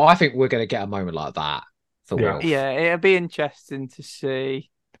heart. So I think we're going to get a moment like that for Wilf. Yeah, it'll be interesting to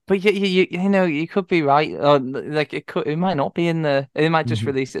see. But you could be right. Like it might not be in the. It might just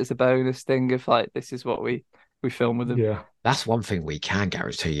release it as a bonus thing of like this is what we film with them. Yeah, that's one thing we can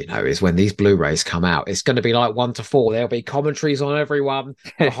guarantee. Is when these Blu-rays come out, it's going to be like 1 to 4. There'll be commentaries on everyone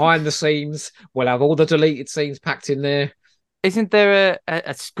behind the scenes. We'll have all the deleted scenes packed in there. Isn't there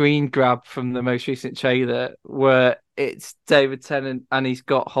a screen grab from the most recent trailer where it's David Tennant and he's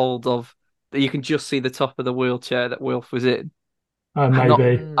got hold of that you can just see the top of the wheelchair that Wilf was in?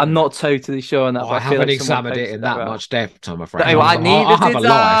 Maybe. I'm not totally sure on that. But I haven't examined it in that much depth, I'm afraid. Neither did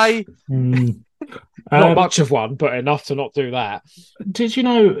I. Not much of one, but enough to not do that. Did you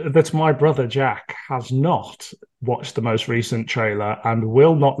know that my brother Jack has not watched the most recent trailer and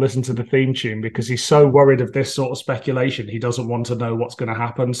will not listen to the theme tune because he's so worried of this sort of speculation? He doesn't want to know what's going to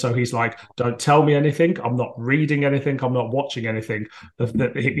happen. So he's like, don't tell me anything. I'm not reading anything. I'm not watching anything.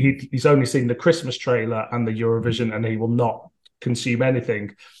 He's only seen the Christmas trailer and the Eurovision, and he will not consume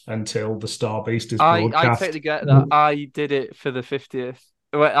anything until the Star Beast is broadcast. I totally get that. I did it for the 50th.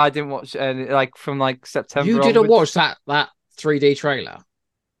 I didn't watch any from September. You didn't watch that 3D trailer?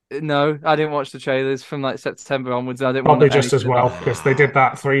 No, I didn't watch the trailers from September onwards. I didn't probably just as well because they did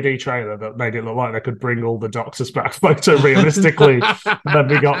that 3D trailer that made it look like they could bring all the Doctors back photo realistically. And then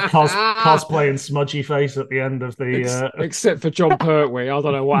we got cosplay and smudgy face at the end of the. Except for John Pertwee, I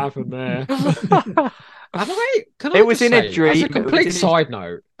don't know what happened there. It was in a dream. As a complete side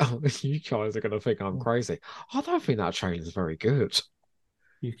note, you guys are going to think I'm crazy. I don't think that trailer is very good.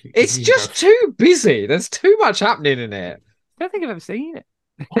 It's just too busy. There's too much happening in it. I don't think I've ever seen it.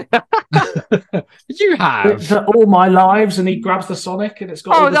 You have All My Lives, and he grabs the Sonic, and it's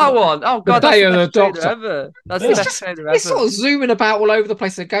got that one. Oh god, Day of the Doctor ever. That's the best trailer ever. It's sort of zooming about all over the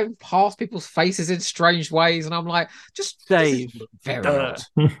place. They're going past people's faces in strange ways, and I'm like, just Dave. Very odd.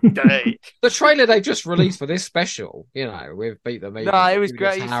 Dave. The trailer they just released for this special, with Beat the Meat. No, it was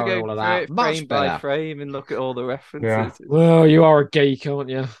great. You used to go all of that. frame by frame and look at all the references. Yeah. Well, you are a geek, aren't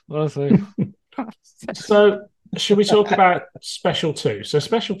you? Honestly. So, should we talk about Special 2? So,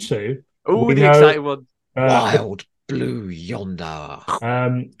 Special 2. Oh, the exciting one. Wild Blue Yonder.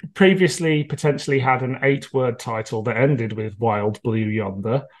 Previously, potentially had an 8-word title that ended with Wild Blue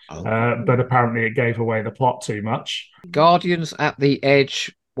Yonder, but apparently it gave away the plot too much. Guardians at the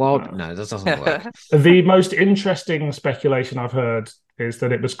Edge. No, that doesn't work. The most interesting speculation I've heard is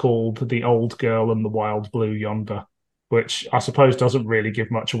that it was called The Old Girl and the Wild Blue Yonder, which I suppose doesn't really give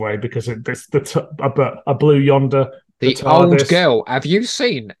much away because it's a blue yonder. The old girl. Have you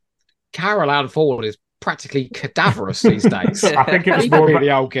seen Carol Ann Ford is practically cadaverous these days? I think it was more about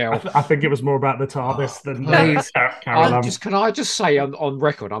the old girl. I think it was more about the TARDIS than Carol Ann. Can I just say on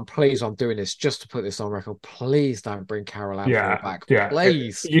record? I'm doing this just to put this on record. Please don't bring Carol Ann Ford back. Yeah,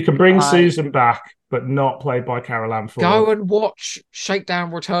 please. You can bring Susan back, but not played by Carol Ann Ford. Go and watch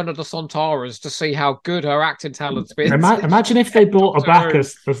Shakedown Return of the Sontaras to see how good her acting talent's been. Imagine if they brought her back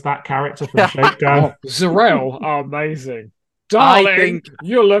as that character from Shakedown. Zarel, amazing. Darling,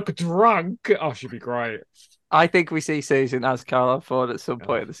 you look drunk. Oh, she'd be great. I think we see Susan as Carol Ann Ford at some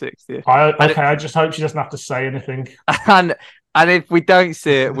point in the 60th. I just hope she doesn't have to say anything. And if we don't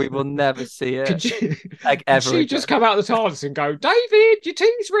see it, we will never see it. Could she just come out of the TARDIS and go, David, your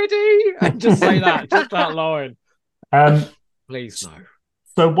tea's ready? And just say that, just that line. Please no.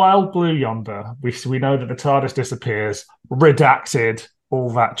 So Wild Blue Yonder, we know that the TARDIS disappears, redacted, all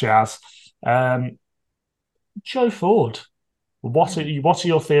that jazz. Joe Ford, what are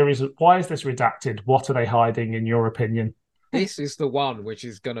your theories? Why is this redacted? What are they hiding, in your opinion? This is the one which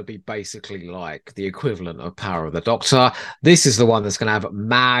is going to be basically like the equivalent of Power of the Doctor. This is the one that's going to have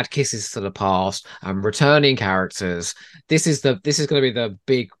mad kisses to the past and returning characters. This is going to be the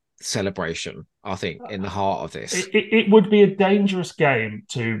big celebration, I think, in the heart of this. It would be a dangerous game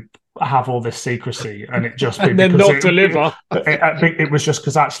to have all this secrecy and it just be and then not deliver. It was just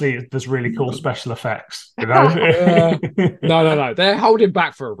because actually there's really cool special effects. You know? No. They're holding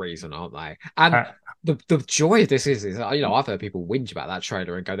back for a reason, aren't they? And the joy of this is, I've heard people whinge about that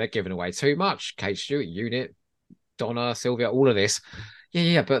trailer and go, they're giving away too much. Kate Stewart, Unit, Donna, Sylvia, all of this.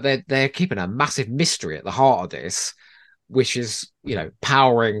 Yeah, but they're keeping a massive mystery at the heart of this, which is,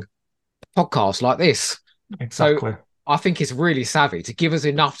 powering podcasts like this. Exactly. So I think it's really savvy to give us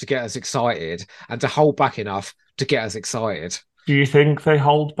enough to get us excited and to hold back enough to get us excited. Do you think they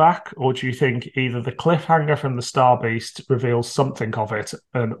hold back, or do you think either the cliffhanger from the Star Beast reveals something of it,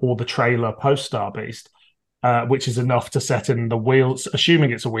 or the trailer post Star Beast, which is enough to set in the wheels,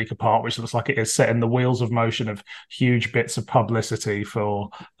 assuming it's a week apart, which looks like it is, set in the wheels of motion of huge bits of publicity for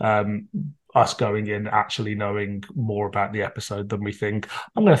us going in actually knowing more about the episode than we think?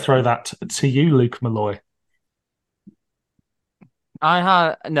 I'm going to throw that to you, Luke Malloy.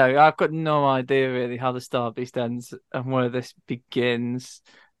 I've got no idea really how the Star Beast ends and where this begins.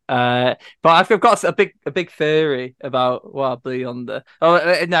 But I've got a big theory about what I believe on the. Oh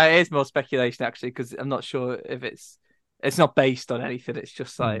no, it is more speculation actually, because I'm not sure if it's not based on anything. It's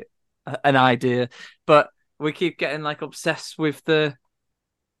just like an idea. But we keep getting like obsessed with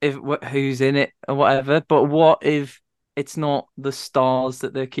who's in it or whatever. But what if it's not the stars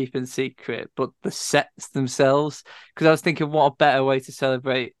that they're keeping secret, but the sets themselves? Because I was thinking, what a better way to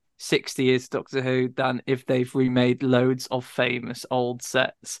celebrate 60 years Doctor Who than if they've remade loads of famous old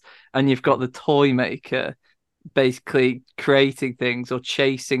sets, and you've got the toy maker basically creating things or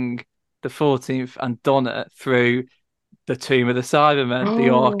chasing the 14th and Donna through the Tomb of the Cybermen, the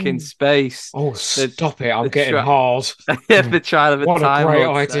Ark in Space. Oh, stop it! I'm getting hard. The Trial of a What Time a great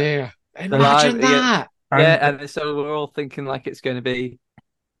Lord idea! set. Imagine that. And so we're all thinking like it's going to be,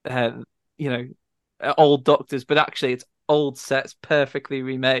 old Doctors, but actually it's old sets perfectly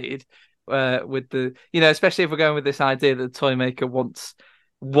remade. With the, especially if we're going with this idea that the toy maker wants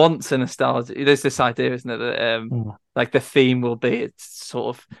a nostalgia. There's this idea, isn't it, that like the theme will be it's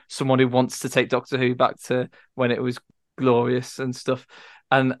sort of someone who wants to take Doctor Who back to when it was glorious and stuff.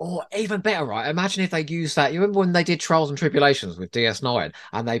 And or even better, right? Imagine if they used that. You remember when they did Trials and Tribulations with DS9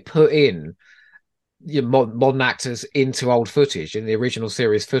 and they put in modern actors into old footage in the original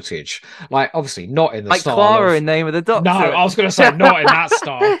series footage, like obviously not in the like style Clara of... in Name of the Doctor. No, I was going to say not in that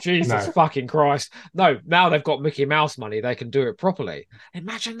style. Jesus fucking Christ! No, now they've got Mickey Mouse money, they can do it properly.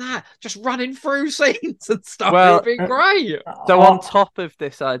 Imagine that, just running through scenes and stuff. Well, it'd be great. So on top of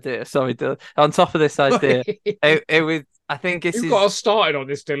this idea, sorry, Dylan, on top of this idea, it was. I think you've got us started on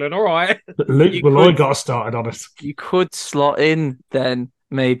this, Dylan. All right, Luke Malloy got us started on it. You could slot in then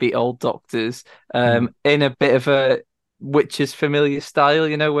maybe old Doctors in a bit of a Witcher's Familiar style,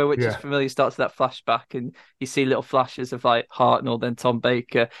 where Witcher's Familiar starts that flashback and you see little flashes of like Hartnell, then Tom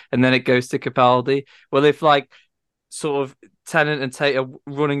Baker, and then it goes to Capaldi. Well, if like sort of Tennant and Tate are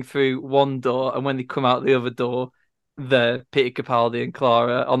running through one door, and when they come out the other door, the Peter Capaldi and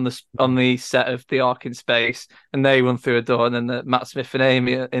Clara on the set of the Ark in Space, and they run through a door, and then the Matt Smith and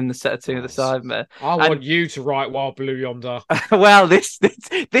Amy are in the set of Tomb of the Cybermen. I want you to write Wild Blue Yonder. Well, this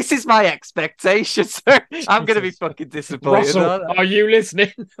is my expectation, sir. I'm going to be fucking disappointed. Russell, are you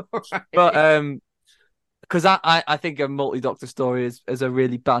listening? Right. But because I think a multi-Doctor story is a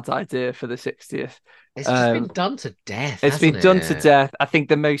really bad idea for the 60th. It's just been done to death. It's been done to death. I think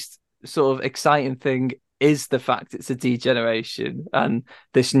the most sort of exciting thing is the fact it's a degeneration and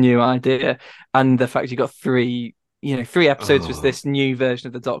this new idea, and the fact you got three episodes with this new version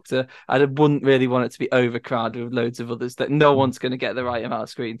of the Doctor. I wouldn't really want it to be overcrowded with loads of others that no one's going to get the right amount of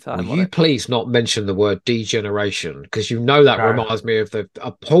screen time. Will you please not mention the word degeneration, because that reminds me of the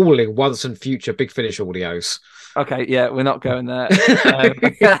appalling Once and Future Big Finish audios. Okay, yeah, we're not going there.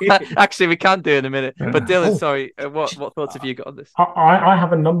 Actually, we can do in a minute. But Dylan, sorry, what thoughts have you got on this? I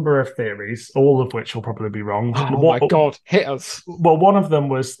have a number of theories, all of which will probably be wrong. Oh my God, hit us. Well, one of them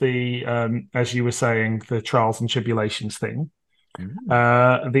was the, as you were saying, the Trials and Tribulations thing.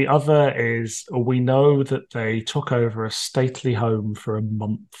 The other is we know that they took over a stately home for a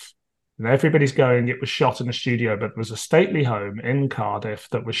month. And everybody's going, it was shot in a studio, but there was a stately home in Cardiff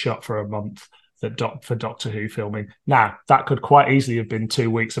that was shot for a month. For Doctor Who filming. Now, that could quite easily have been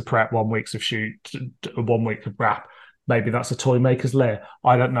 2 weeks of prep, 1 week of shoot, 1 week of wrap. Maybe that's a toy maker's lair.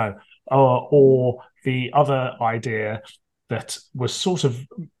 I don't know. Or the other idea that was sort of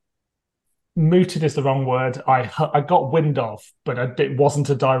mooted is the wrong word. I got wind of, but it wasn't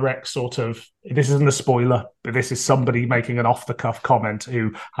a direct sort of, this isn't a spoiler, but this is somebody making an off-the-cuff comment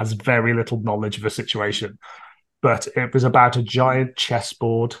who has very little knowledge of the situation. But it was about a giant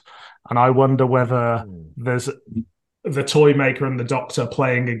chessboard. And I wonder whether there's the toy maker and the Doctor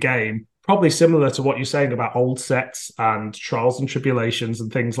playing a game, probably similar to what you're saying about old sets and Trials and Tribulations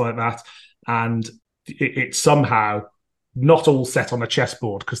and things like that. And it somehow not all set on a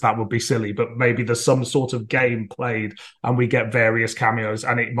chessboard because that would be silly, but maybe there's some sort of game played and we get various cameos,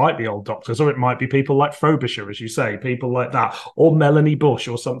 and it might be old doctors or it might be people like Frobisher, as you say, people like that, or Melanie Bush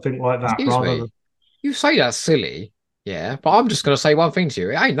or something like that. Excuse me. You say that's silly, yeah, but I'm just going to say one thing to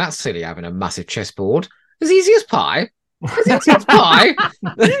you. It ain't that silly having a massive chessboard. As easy as pie. As easy as pie.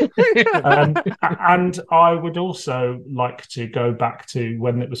 And I would also like to go back to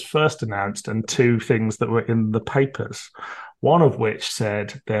when it was first announced and two things that were in the papers. One of which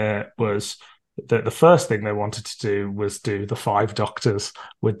said there was that the first thing they wanted to do was do the 5 Doctors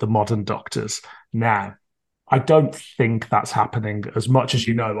with the modern Doctors. Now, I don't think that's happening. As much as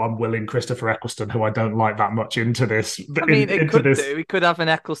you know, I'm willing Christopher Eccleston, who I don't like that much, into this. I mean, it could do. We could have an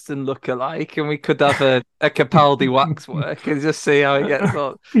Eccleston lookalike, and we could have a Capaldi waxwork, and just see how it gets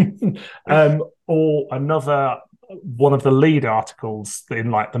on. Or another one of the lead articles in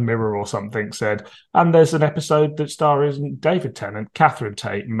like the Mirror or something said, and there's an episode that stars David Tennant, Catherine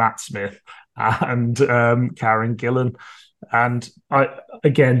Tate, Matt Smith, and Karen Gillan. And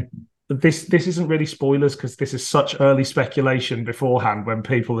This isn't really spoilers because this is such early speculation beforehand when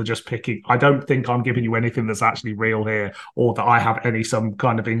people are just picking. I don't think I'm giving you anything that's actually real here or that I have some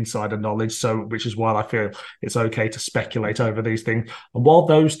kind of insider knowledge. So, which is why I feel it's okay to speculate over these things. And while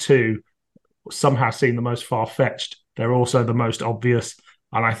those two somehow seem the most far-fetched, they're also the most obvious.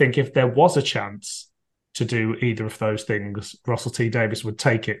 And I think if there was a chance to do either of those things, Russell T Davies would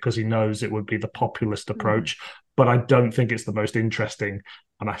take it because he knows it would be the populist approach. But I don't think it's the most interesting,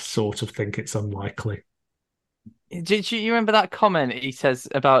 and I sort of think it's unlikely. Did you remember that comment he says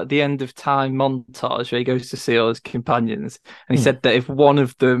about the end of time montage where he goes to see all his companions, and he said that if one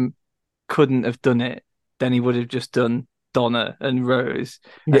of them couldn't have done it, then he would have just done Donna and Rose.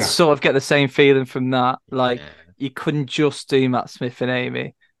 I sort of get the same feeling from that. Like you couldn't just do Matt Smith and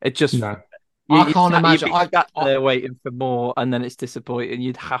Amy. It just no. I can't imagine. You'd be there waiting for more, and then it's disappointing.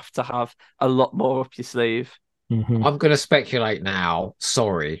 You'd have to have a lot more up your sleeve. Mm-hmm. I'm going to speculate now.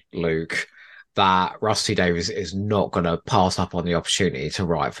 Sorry, Luke, that Rusty Davies is not going to pass up on the opportunity to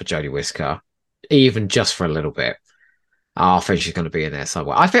write for Jodie Whittaker, even just for a little bit. I think she's going to be in there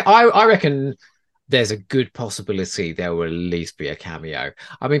somewhere. I reckon there's a good possibility there will at least be a cameo.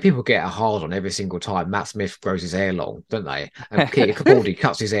 I mean, people get a hard on every single time Matt Smith grows his hair long, don't they? And Peter Capaldi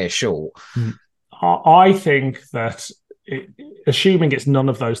cuts his hair short. I think that, assuming it's none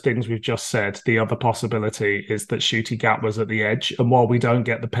of those things we've just said, the other possibility is that Ncuti Gatwa's at the edge, and while we don't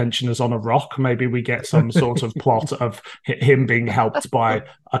get the pensioners on a rock, maybe we get some sort of plot of him being helped by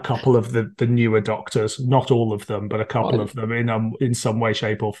a couple of the newer doctors, not all of them, but a couple of them in some way,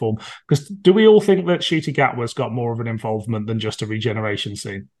 shape, or form. Because do we all think that Ncuti Gatwa's got more of an involvement than just a regeneration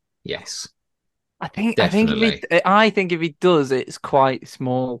scene? Yes, I think if he does, it's quite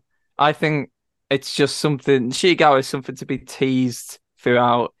small. I think it's just something. Ncuti Gatwa is something to be teased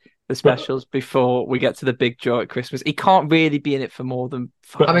throughout the specials before we get to the big draw at Christmas. He can't really be in it for more than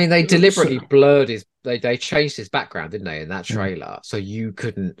 5. I mean, they deliberately blurred his. They changed his background, didn't they, in that trailer, so you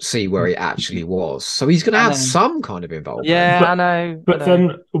couldn't see where he actually was. So he's going to have some kind of involvement. Yeah, I know. But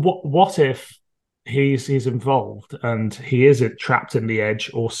then, what if he's involved and he is trapped in the edge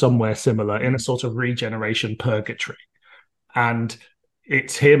or somewhere similar in a sort of regeneration purgatory, and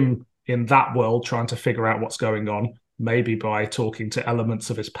it's him in that world trying to figure out what's going on, maybe by talking to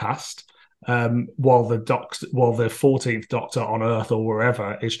elements of his past, while the 14th Doctor on Earth or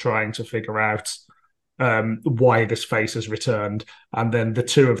wherever is trying to figure out why this face has returned, and then the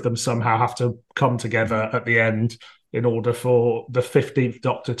two of them somehow have to come together at the end in order for the 15th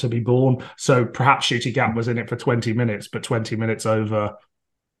Doctor to be born. So perhaps Ncuti Gatwa was in it for 20 minutes, but 20 minutes over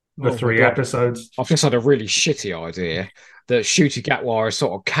the 3 episodes. I've just had a really shitty idea that Ncuti Gatwa is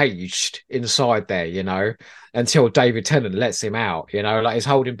sort of caged inside there, until David Tennant lets him out, like he's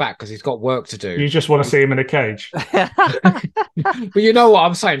holding back because he's got work to do. You just want to see him in a cage. But you know what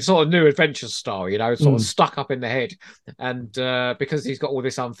I'm saying, sort of New Adventure style, sort of stuck up in the head. And because he's got all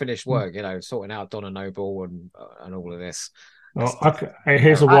this unfinished work, sorting out Donna Noble and all of this. Well,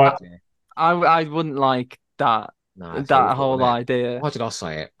 here's a why. I wouldn't like that. No, that whole idea. Why did I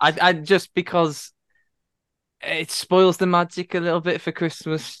say it? I just because it spoils the magic a little bit for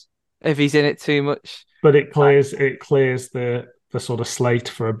Christmas if he's in it too much. But it clears the sort of slate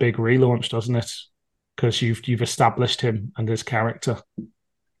for a big relaunch, doesn't it? Because you've established him and his character.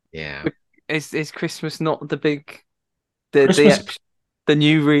 Yeah. But is Christmas not the big the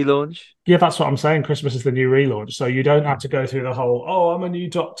new relaunch? Yeah, that's what I'm saying. Christmas is the new relaunch. So you don't have to go through the whole, I'm a new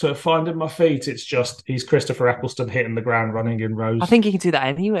Doctor, finding my feet. It's just he's Christopher Eccleston hitting the ground running in Rose. I think he can do that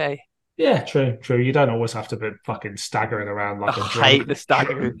anyway. Yeah, true. You don't always have to be fucking staggering around like I a hate the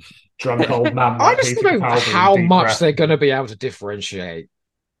staggering. drunk old man I like just Peter don't know Capaldi in how Deep much Breath. they're going to be able to differentiate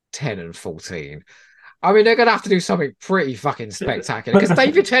 10 and 14. I mean, they're going to have to do something pretty fucking spectacular because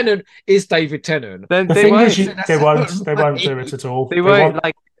David Tennant is David Tennant. Then The they thing won't. is, they won't do it at all. They won't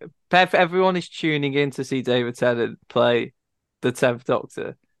like. Everyone is tuning in to see David Tennant play the 10th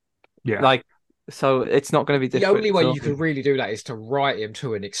Doctor. Yeah. Like, so it's not going to be The different. only way you can really do that is to write him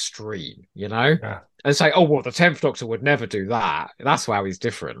to an extreme, you know? Yeah. And say, oh, well, the 10th Doctor would never do that. That's how he's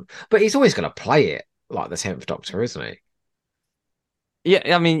different. But he's always going to play it like the 10th Doctor, isn't he?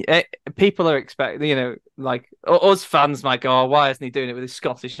 Yeah, I mean, people are expecting, you know, like us fans might go, oh, why isn't he doing it with his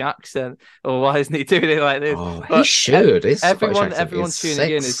Scottish accent? Or why isn't he doing it like this? Oh, but he should. Everyone tuning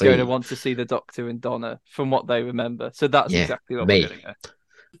sexy. in is going to want to see the Doctor and Donna from what they remember. So that's exactly what we're going to get.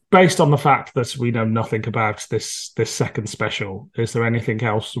 Based on the fact that we know nothing about this second special, is there anything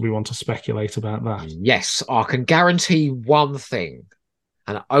else we want to speculate about that? Yes, I can guarantee one thing,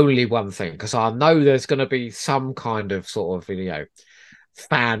 and only one thing, because I know there's going to be some kind of sort of, you know,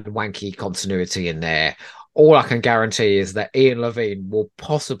 fan wanky continuity in there. All I can guarantee is that Ian Levine will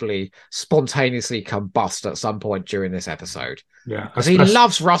possibly spontaneously combust at some point during this episode. Yeah, because he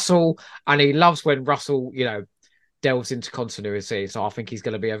loves Russell, and he loves when Russell, you know, delves into continuity. So I think he's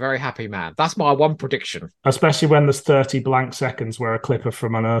going to be a very happy man. That's my one prediction. Especially when there's 30 blank seconds where a clip of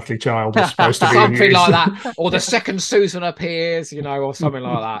From an Earthly Child is supposed to be something like that, or the second Susan appears, you know, or something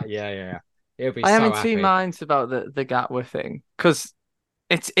like that. Yeah. It'll be. I'm in two minds about the Gatwa thing because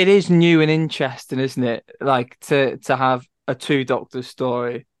it is new and interesting, isn't it? Like to have a 2 Doctor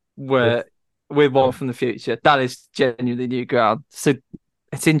story where with one from the future, that is genuinely new ground. So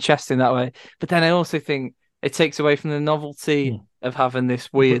it's interesting that way. But then I also think it takes away from the novelty of having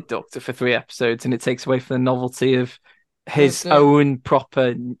this weird Doctor for 3 episodes, and it takes away from the novelty of his own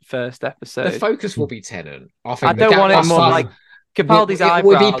proper first episode. The focus will be Tennant. I don't want it more like Capaldi's eyebrows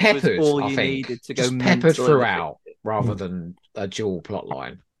would be peppered, was all you needed to go just peppered throughout rather than a dual plot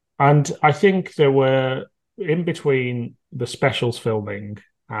line. And I think there were, in between the specials filming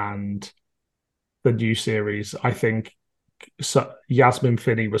and the new series, I think Yasmin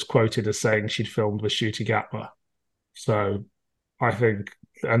Finney was quoted as saying she'd filmed with Ncuti Gatwa. So I think,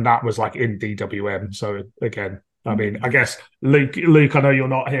 and that was like in DWM. So again, I mean, I guess Luke, I know you're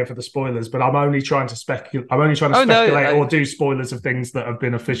not here for the spoilers, but I'm only trying to speculate. Or do spoilers of things that have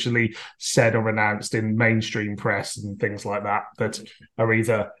been officially said or announced in mainstream press and things like that are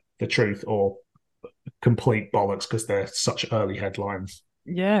either the truth or complete bollocks because they're such early headlines.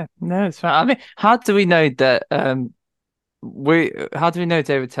 Yeah, no, it's fine. I mean, how do we know that? How do we know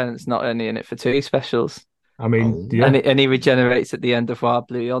David Tennant's not only in it for 2 specials? I mean, and he regenerates at the end of Wild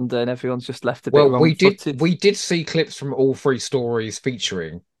Blue Yonder, and everyone's just left a bit wrong-footed. We did see clips from all 3 stories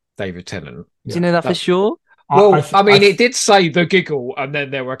featuring David Tennant. Do you know that for sure? Well, it did say the giggle, and then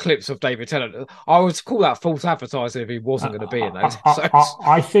there were clips of David Tennant. I would call that false advertising if he wasn't going to be in those episodes.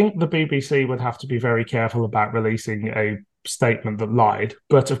 I think the BBC would have to be very careful about releasing a statement that lied.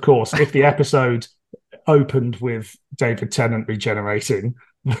 But of course, if the episode opened with David Tennant regenerating,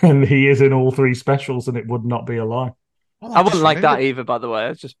 then he is in all 3 specials, and it would not be a lie. Well, I wouldn't like that either, by the way.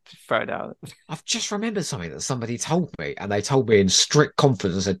 I've just thrown it out. I've just remembered something that somebody told me, and they told me in strict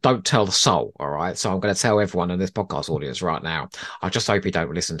confidence and said, don't tell the soul, all right? So I'm going to tell everyone in this podcast audience right now. I just hope he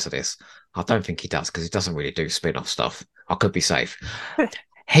don't listen to this. I don't think he does, because he doesn't really do spin-off stuff. I could be safe.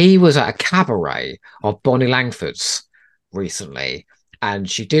 He was at a cabaret of Bonnie Langford's recently, and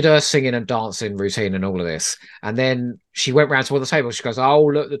she did her singing and dancing routine and all of this. And then she went round to all the tables. She goes, oh,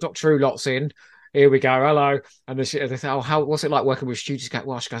 look, the Doctor Who lot's in. Here we go, hello. And then they say, oh, what's it like working with Ncuti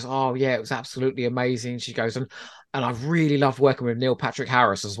Gatwa? She goes, oh, yeah, it was absolutely amazing. She goes, and I really loved working with Neil Patrick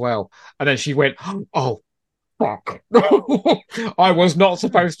Harris as well. And then she went, oh, fuck. I was not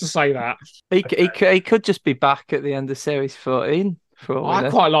supposed to say that. He could just be back at the end of series 14. I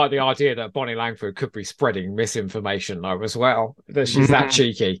quite like the idea that Bonnie Langford could be spreading misinformation though as well. That she's that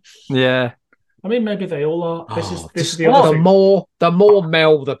cheeky. Yeah. I mean, maybe they all are. This is the other thing. The more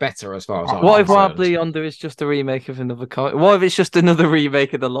Mel, the better, as far as I'm concerned. What if Wild Blue Yonder is just a remake of another comic? What if it's just another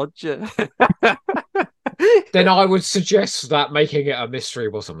remake of The Lodger? Then I would suggest that making it a mystery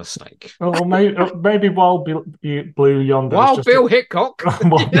was a mistake. Or maybe Wild Blue Yonder. Wild Bill Hickok.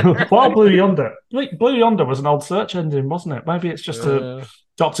 Wild Blue Yonder. Blue Yonder was an old search engine, wasn't it? Maybe it's just a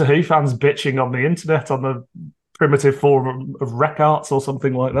Doctor Who fans bitching on the internet on the primitive form of rec arts or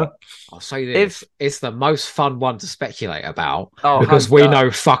something like that. I'll say this: it's the most fun one to speculate about because we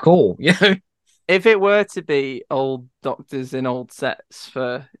know fuck all. If it were to be old Doctors in old sets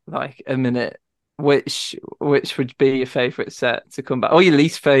for like a minute, which would be your favourite set to come back, or your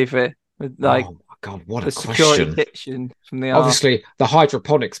least favourite? Like Oh my God, what the a security question. kitchen from the ark. Obviously, the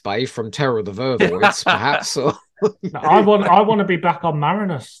hydroponics bay from Terror of the Vervoids, perhaps. Or... I want to be back on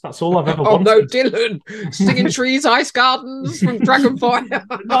Marinus. That's all I've ever Oh no, wanted. Dylan! Singing Trees, Ice Gardens from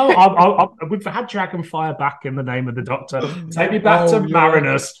Dragonfire. No, we've had Dragonfire back in the name of the Doctor. Take me back to Oh yeah.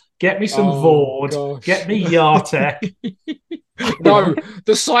 Marinus. Get me some Oh Vord. gosh. Get me Yartek. No,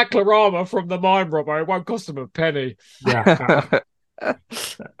 the cyclorama from the mine robber. It won't cost them a penny. Yeah.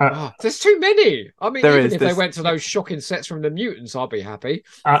 There's too many. I mean, There even is, if they there's- went to those shocking sets from the mutants, I'll be happy.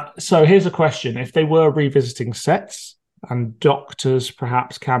 So here's a question: if they were revisiting sets and Doctors,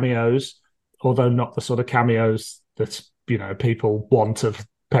 perhaps cameos, although not the sort of cameos that people want of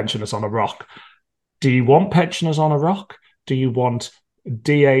Pensioners on a Rock, do you want Pensioners on a Rock? Do you want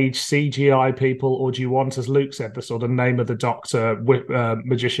de-age CGI people, or do you want, as Luke said, the sort of name of the Doctor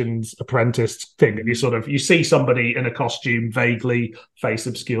magician's apprentice thing that you see somebody in a costume vaguely face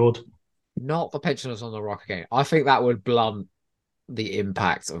obscured? Not the Pensioners on the Rock again. I think that would blunt the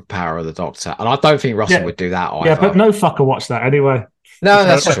impact of Power of the Doctor, and I don't think Russell would do that either. Yeah, but no fucker watch that anyway. No,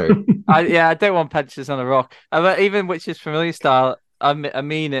 that's true. I don't want Pensioners on a Rock. But even Witches Familiar style, I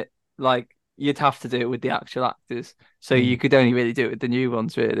mean it like you'd have to do it with the actual actors. So you could only really do it with the new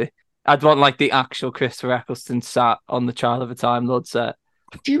ones, really. I'd want like the actual Christopher Eccleston sat on the Child of a Time Lord set.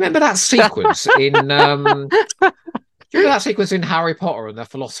 Do you remember that sequence in Harry Potter and the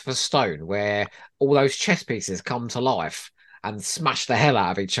Philosopher's Stone where all those chess pieces come to life and smash the hell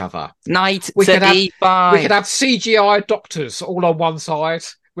out of each other? Knight We to could have E5. we could have CGI Doctors all on one side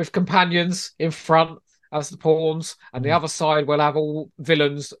with companions in front as the pawns, and the other side we'll have all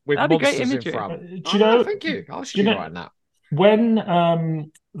villains with That'd be great monsters in imagery. front. Do you know? Thank you. I should do be you know- writing that. When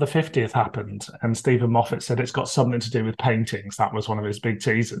the 50th happened and Stephen Moffat said it's got something to do with paintings, that was one of his big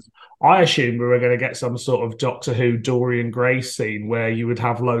teasers. I assumed we were going to get some sort of Doctor Who Dorian Gray scene where you would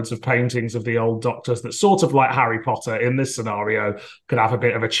have loads of paintings of the old Doctors that, sort of like Harry Potter in this scenario, could have a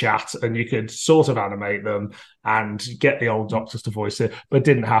bit of a chat and you could sort of animate them and get the old Doctors to voice it, but it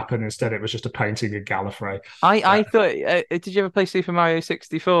didn't happen. Instead, it was just a painting of Gallifrey. I thought, did you ever play Super Mario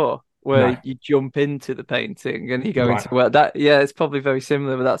 64? Where No. you jump into the painting and you go Right. into where that, it's probably very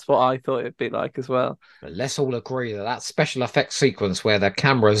similar, but that's what I thought it'd be like as well. But let's all agree that that special effects sequence where the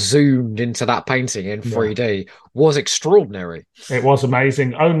camera zoomed into that painting in 3D was extraordinary. It was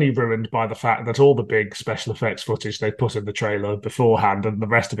amazing, only ruined by the fact that all the big special effects footage they put in the trailer beforehand and the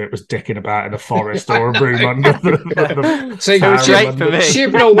rest of it was dicking about in a forest or a room under the See, it was great for me.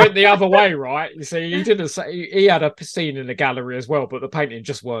 Chibnall went the other way, right? You see, he didn't say he had a scene in the gallery as well, but the painting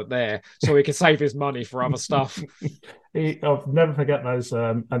just weren't there, so he could save his money for other stuff. I'll never forget those.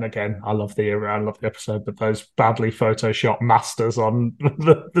 And again, I love the episode, but those badly photoshopped masters on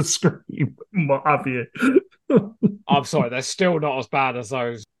the screen, what have you? I'm sorry, they're still not as bad as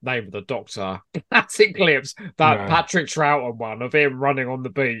those Name of the Doctor classic clips. That No. Patrick Troughton one of him running on the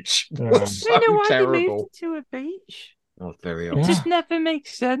beach Yeah. was so terrible. to a beach. Oh, very Yeah. odd. It just never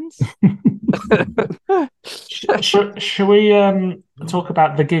makes sense. Shall we talk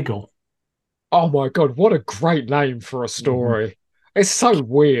about the giggle? Oh my God, what a great name for a story. It's so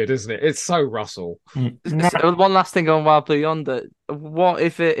weird, isn't it? It's so Russell. No. So one last thing on Wild Blue Yonder. What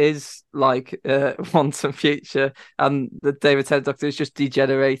if it is like Once and Future and the David Tennant Doctor is just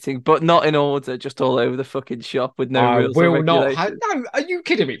degenerating, but not in order, just all over the fucking shop with no rules or will not. regulations? No, are you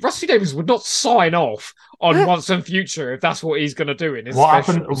kidding me? Rusty Davies would not sign off on Once and Future if that's what he's going to do in his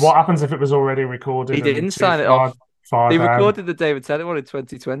specials. What happens if it was already recorded? He and didn't too sign it far- off. far He down? recorded the David Tennant one in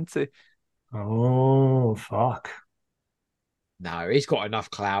 2020. Oh fuck! No, he's got enough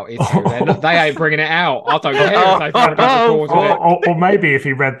clout. They ain't bringing it out. I don't care if they've had about recording it. Or maybe if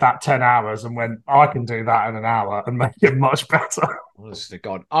he read that 10 hours and went, I can do that in an hour and make it much better. Honest to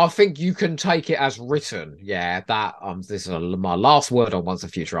God, I think you can take it as written. Yeah, that this is my last word on Once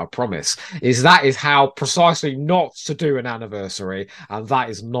and Future. I promise. That is how precisely not to do an anniversary, and that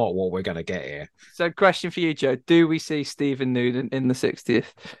is not what we're going to get here. So, question for you, Joe: do we see Stephen Noonan in the 60th?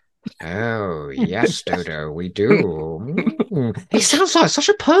 Oh yes, Dodo, we do. He sounds like such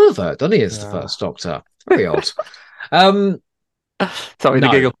a pervert, doesn't he? As the first Doctor, very odd. Sorry, the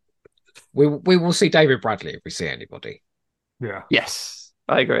No. giggle. We will see David Bradley if we see anybody. Yeah. Yes,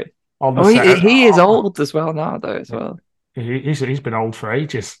 I agree. On the Oh, set. he is old as well now, though. As well. He's been old for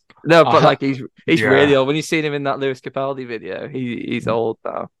ages. No, but like he's Yeah. really old. When you've seen him in that Lewis Capaldi video, he's old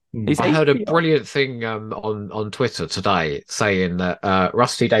now. He's I heard a 80 old. brilliant thing on Twitter today saying that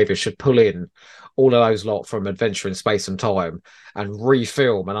Rusty Davies should pull in all of those lot from Adventure in Space and Time and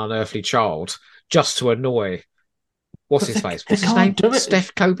refilm An Unearthly Child just to annoy What's But his face? they What's his can't name? do it.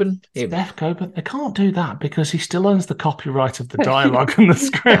 Steph Coben? Him. Steph Coben. They can't do that because he still owns the copyright of the dialogue and the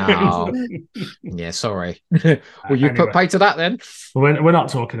script. Oh. Yeah, sorry. Will you Anyway. put pay to that then? We're not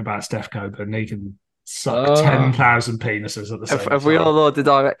talking about Steph Coben. He can suck Oh. 10,000 penises at the same time. Have we all ordered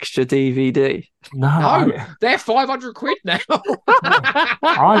our extra DVD? No, they're 500 quid now.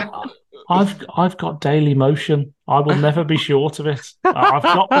 I've got Daily Motion. I will never be short of it. I've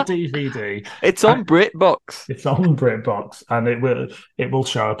got the DVD. It's on BritBox. It's on BritBox, and it will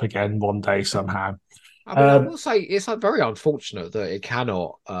show up again one day somehow. I mean, I will say it's very unfortunate that it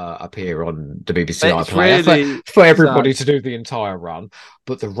cannot appear on the BBC iPlayer really for everybody to do the entire run.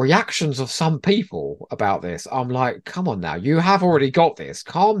 But the reactions of some people about this, I'm like, come on now, you have already got this.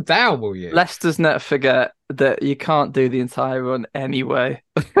 Calm down, will you? Leicester's never forget that you can't do the entire run anyway.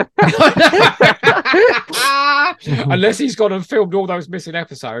 Unless he's gone and filmed all those missing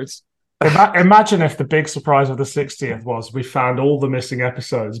episodes. Imagine if the big surprise of the 60th was we found all the missing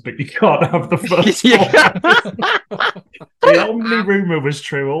episodes, but you can't have the first one. The only rumour was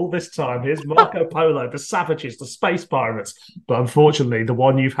true all this time. Here's Marco Polo, the Savages, the Space Pirates. But unfortunately, the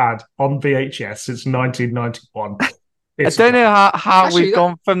one you've had on VHS since 1991. I don't know how we've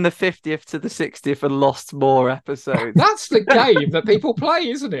gone from the 50th to the 60th and lost more episodes. That's the game that people play,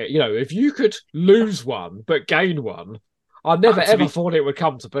 isn't it? You know, if you could lose one but gain one, I never ever thought it would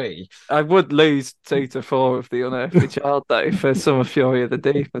come to be. I would lose 2 to 4 of the Unearthly Child, though, for Summer Fury of the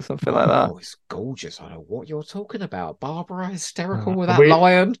Deep or something like that. Oh, it's gorgeous. I know what you're talking about. Barbara hysterical with that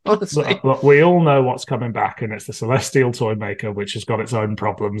lion, honestly. Look, we all know what's coming back, and it's the Celestial Toymaker, which has got its own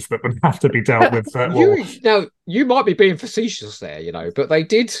problems that would have to be dealt with. You might be being facetious there, but they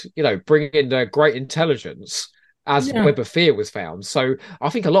did, bring in great intelligence as Web of Fear was found. So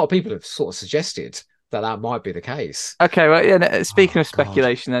I think a lot of people have sort of suggested that might be the case. Okay, well, yeah. Speaking of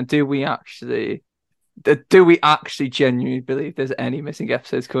speculation, then, do we actually genuinely believe there's any missing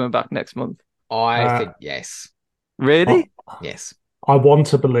episodes coming back next month? I think yes. Really? Yes. I want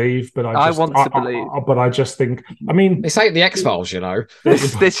to believe, but I want to believe. But I just think, I mean, this ain't the X-Files,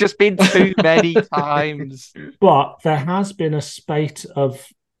 There's just been too many times. But there has been a spate of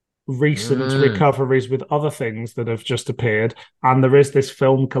recent recoveries with other things that have just appeared, and there is this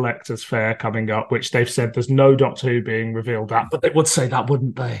film collectors fair coming up, which they've said there's no Doctor Who being revealed at, but they would say that,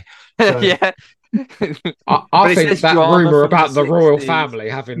 wouldn't they? So, yeah. I think that rumour about the royal family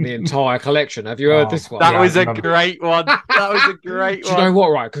having the entire collection. Have you heard this one? That was a great one. That was a great one. Do you know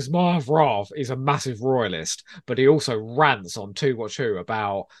what, right? Because Marv Rav is a massive royalist, but he also rants on Too Watch Who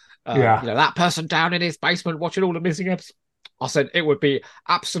about that person down in his basement watching all the missing episodes. I said it would be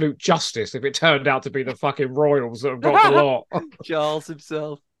absolute justice if it turned out to be the fucking royals that have got the lot. Charles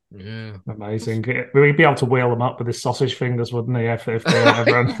himself. Yeah, amazing. We'd be able to wheel them up with his sausage fingers, wouldn't he? If they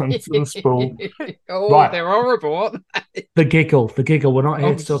ever on the spool. Right. They're horrible, aren't they? The giggle. We're not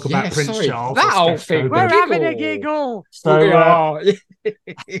here to talk about Prince Charles. That whole thing. We're having a giggle. So,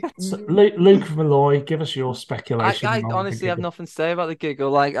 Luke Malloy, give us your speculation. I honestly have nothing to say about the giggle.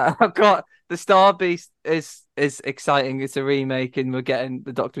 Like, I've got the Star Beast is exciting. It's a remake, and we're getting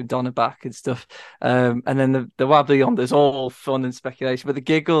the Doctor and Donna back and stuff. And then the Wobbly Yonder's all fun and speculation. But the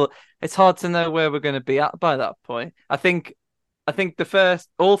giggle, it's hard to know where we're going to be at by that point. I think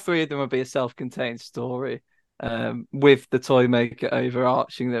all three of them will be a self-contained story. With the Toymaker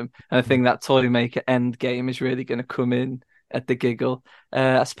overarching them. And I think that Toymaker end game is really going to come in at the giggle.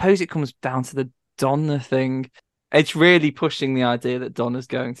 I suppose it comes down to the Donna thing. It's really pushing the idea that Donna's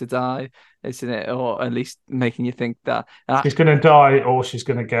going to die, isn't it? Or at least making you think that. She's going to die, or she's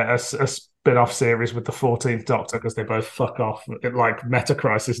going to get a spin-off series with the 14th Doctor, because they both fuck off like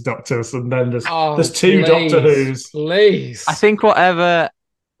Meta-Crisis Doctors. And then there's two Doctor Who's. Please. I think whatever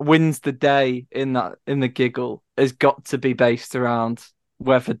wins the day in the giggle has got to be based around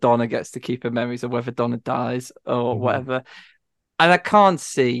whether Donna gets to keep her memories or whether Donna dies or whatever. And I can't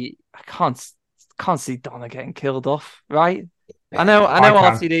see Donna getting killed off, right? I know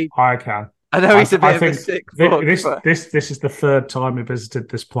RTD. I can. I know he's a bit of a sick book, this is the third time we visited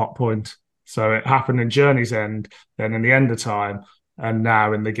this plot point. So it happened in Journey's End, then in the End of Time, and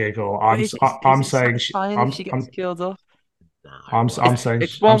now in the giggle. I'm saying she gets killed off. I'm saying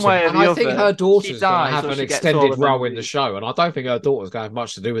it's one way or the other. I think her daughter's going to have an extended role in the show, and I don't think her daughter's going to have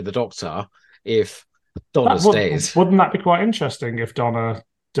much to do with the Doctor if Donna's dead. Wouldn't that be quite interesting if Donna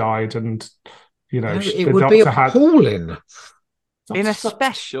died and it would be appalling in a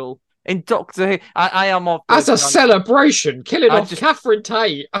special in Doctor Who? I am as a celebration, killing off Catherine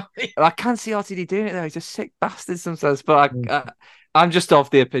Tate. I can't see RTD doing it though. He's a sick bastard sometimes, but I'm just of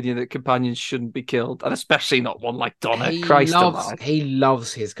the opinion that companions shouldn't be killed, and especially not one like Donna. Christ alive. He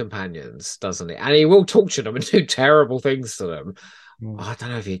loves his companions, doesn't he? And he will torture them and do terrible things to them. I don't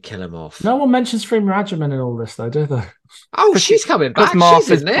know if he'd kill him off. No one mentions Freema Agyeman in all this, though, do they? Oh, she's coming back. Martha's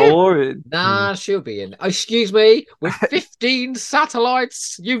She's in there. boring. Nah, she'll be in. Oh, excuse me, with 15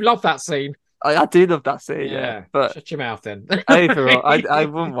 satellites. You love that scene. I do love that scene, yeah. But shut your mouth then. overall,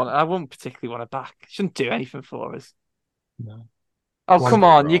 I wouldn't particularly want her back. Shouldn't do anything for us. No. Oh, come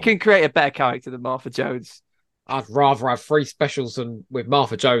on. You can create a better character than Martha Jones. I'd rather have 3 specials with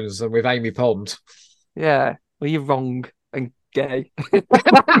Martha Jones than with Amy Pond. Yeah. Well, you're wrong and gay. I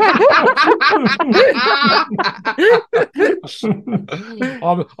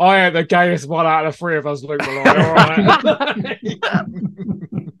ain't the gayest one out of the 3 of us, Luke Malloy, all right?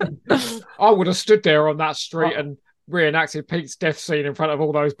 I would have stood there on that street and reenacted Pete's death scene in front of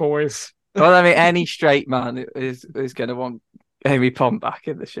all those boys. Well, I mean, any straight man is going to want Amy Pond back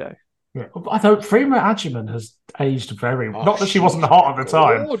in the show. Yeah. I thought Freema Agyeman has aged very well. Not that she wasn't hot at the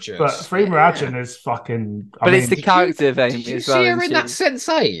time, gorgeous. But Freema Agyeman is fucking. But it's the character of Amy did you as well. See her in that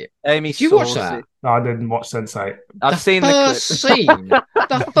Sense8? Amy, did you watch that? No, I didn't watch Sense8. I've seen the clip.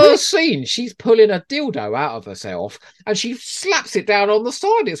 The first scene, she's pulling a dildo out of herself and she slaps it down on the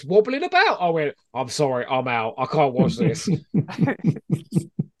side. It's wobbling about. I went, I'm sorry, I'm out. I can't watch this.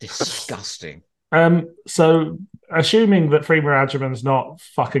 Disgusting. So, assuming that Freema Agyeman's not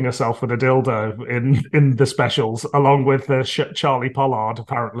fucking herself with a dildo in the specials, along with Charlie Pollard,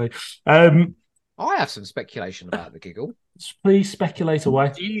 apparently. I have some speculation about the giggle. Please speculate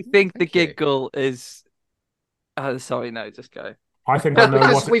away. Do you think the giggle is? Sorry, no, just go. I think I know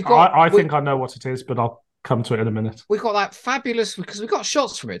what. I think I know what it is, but I'll come to it in a minute. We got that fabulous because we got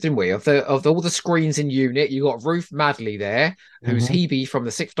shots from it, didn't we? Of all the screens in unit. You got Ruth Madley there, who's Hebe from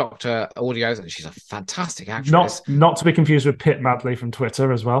the Sixth Doctor audios, and she's a fantastic actress. Not to be confused with Pitt Madley from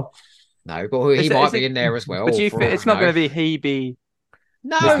Twitter as well. No, but he might be in there as well. But do you think it's not going to be Hebe?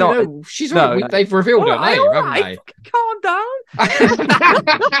 No, she's already, they've revealed her name, haven't they? Calm down.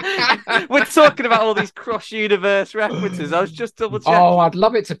 We're talking about all these cross-universe references. I was just double checking. Oh, I'd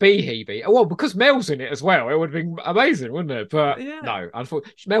love it to be Hebe. Well, because Mel's in it as well. It would have been amazing, wouldn't it? But no,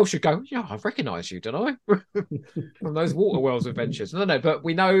 unfortunately, Mel should go, yeah, I recognise you, don't I? From those Waterworlds adventures. No, but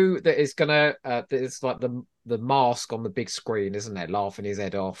we know that it's going to, it's like the mask on the big screen, isn't it? Laughing his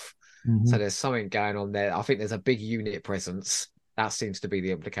head off. Mm-hmm. So there's something going on there. I think there's a big unit presence. That seems to be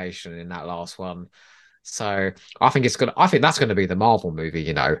the implication in that last one. So I think that's gonna be the Marvel movie,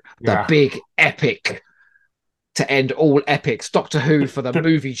 the big epic to end all epics, Doctor Who for the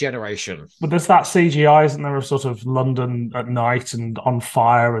movie generation. But there's that CGI, isn't there, of sort of London at night and on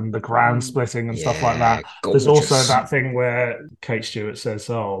fire and the ground splitting and stuff like that. Gorgeous. There's also that thing where Kate Stewart says,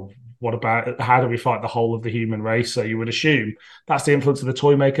 "Oh, what about how do we fight the whole of the human race?" So you would assume that's the influence of the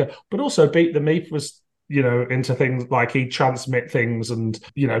toy maker, but also Beat the Meat was into things like he'd transmit things and,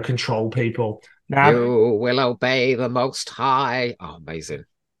 control people. Now, you will obey the Most High. Oh, amazing.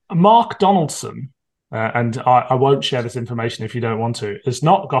 Mark Donaldson, and I won't share this information if you don't want to, has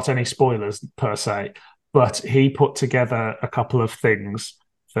not got any spoilers per se, but he put together a couple of things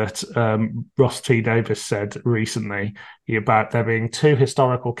that Ross T. Davis said recently about there being 2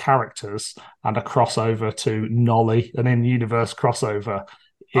 historical characters and a crossover to Nolly, an in-universe crossover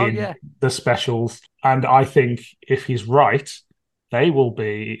in the specials. And I think if he's right, it will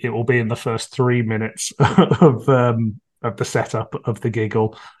be in the first 3 minutes of the setup of the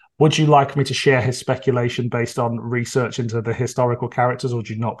giggle. Would you like me to share his speculation based on research into the historical characters, or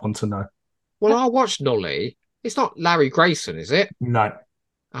do you not want to know? Well, I watched Nolly. It's not Larry Grayson, is it? No.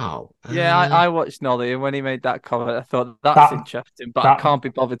 Oh. Yeah, I watched Nolly, and when he made that comment, I thought that's interesting, but I can't be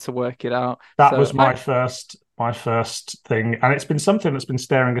bothered to work it out. That was my first thing, and it's been something that's been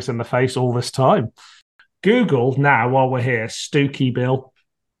staring us in the face all this time. Google now, while we're here, Stooky Bill.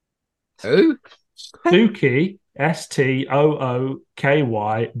 Who? Stooky, Stooky,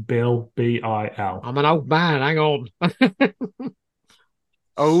 Bill, Bil. I'm an old man, hang on.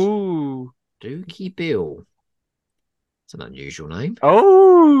 Oh. Stooky Bill. It's an unusual name.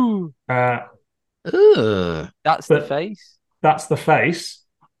 Oh. That's the face. That's the face.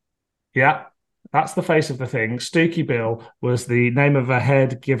 Yeah. That's the face of the thing. Stooky Bill was the name of a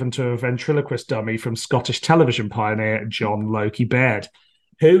head given to a ventriloquist dummy from Scottish television pioneer John Logie Baird,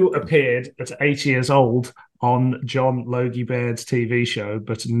 who appeared at 8 years old on John Logie Baird's TV show,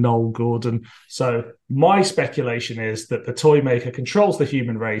 but Noel Gordon. So my speculation is that the toy maker controls the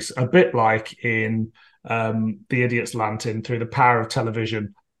human race a bit like in The Idiot's Lantern through the power of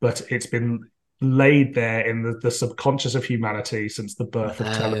television, but it's been laid there in the subconscious of humanity since the birth of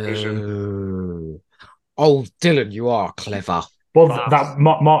television. Oh, Dylan, you are clever. Well, Class.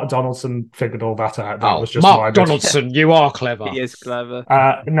 Mark Donaldson figured all that out. That was just Mark my Donaldson, you are clever. He is clever.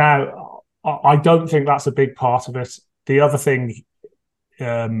 Now, I don't think that's a big part of it. The other thing,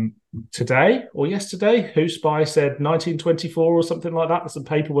 today or yesterday, Who Spy said 1924 or something like that. There's some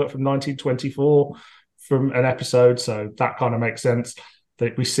paperwork from 1924 from an episode, so that kind of makes sense.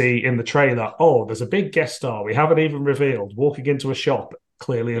 That we see in the trailer, oh, there's a big guest star we haven't even revealed walking into a shop,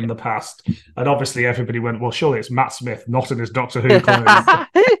 clearly in the past. And obviously everybody went, well, surely it's Matt Smith, not in his Doctor Who clothes.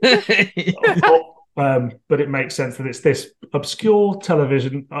 But it makes sense that it's this obscure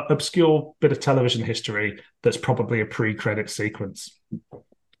bit of television history that's probably a pre-credit sequence.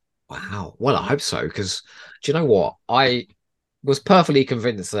 Wow. Well, I hope so, because do you know what? I was perfectly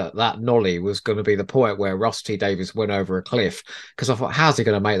convinced that Nolly was going to be the point where Russ T Davies went over a cliff, because I thought, how's he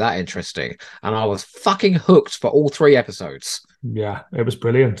going to make that interesting? And I was fucking hooked for all 3 episodes. Yeah, it was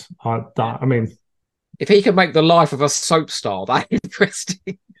brilliant. I mean, if he can make the life of a soap star that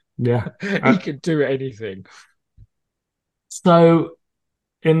interesting, yeah, he can do anything. So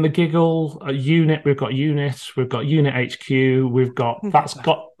in the Giggle unit, we've got Unit HQ, we've got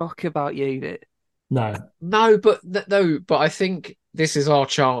fuck about Unit. No, but I think this is our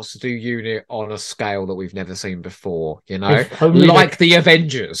chance to do Unit on a scale that we've never seen before, like the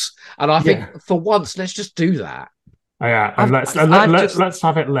Avengers. And I think for once, let's just do that. Yeah, and let's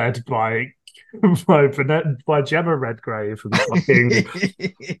have it led by Gemma Redgrave and fucking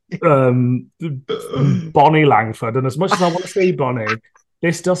Bonnie Langford. And as much as I want to see Bonnie,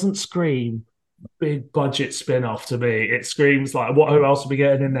 this doesn't scream big budget spin-off to me. It screams like, who else are we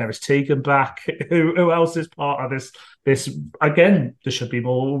getting in there? Is Tegan back? Who else is part of this again? There should be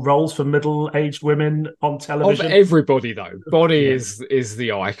more roles for middle-aged women on television. Of everybody though, Bonnie is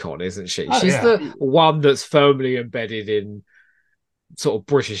the icon, isn't she? She's the one that's firmly embedded in sort of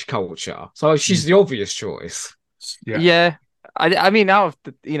British culture, so she's the obvious choice. Yeah. I mean, out of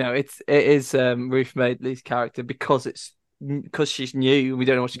the, it is Ruth Madeley's character because she's new and we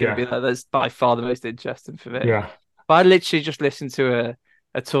don't know what she's going to be like. That's by far the most interesting for me. Yeah. But I literally just listened to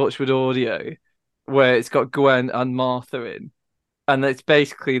a Torchwood audio where it's got Gwen and Martha in, and it's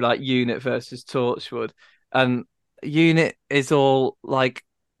basically like Unit versus Torchwood, and Unit is all like.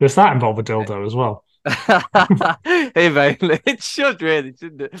 Does that involve a dildo as well? Hey, mate, it should really,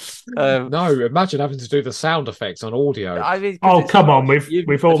 shouldn't it? No, imagine having to do the sound effects on audio. I mean, come on,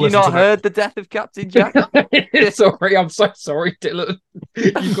 we've all listened not heard the death of Captain Jack? Sorry, I'm so sorry, Dylan.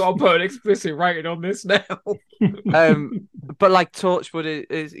 You've got to put an explicit rating on this now. But like Torchwood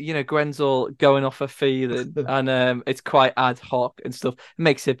is Gwen's all going off her feeling, and it's quite ad hoc and stuff. It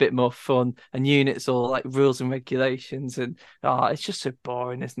makes it a bit more fun, and Unit's all like rules and regulations, and it's just so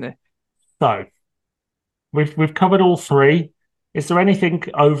boring, isn't it? So. We've covered all 3. Is there anything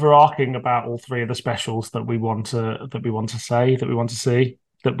overarching about all 3 of the specials that we want to say, that we want to see?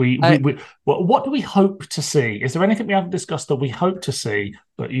 What do we hope to see? Is there anything we haven't discussed that we hope to see,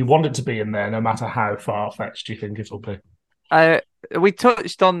 but you want it to be in there, no matter how far-fetched you think it'll be? We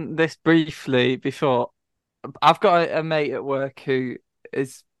touched on this briefly before. I've got a mate at work who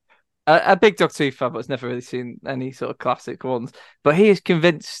is a big Doctor Who fan, but has never really seen any sort of classic ones. But he is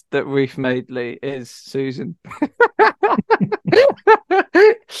convinced that Ruth Madeley is Susan.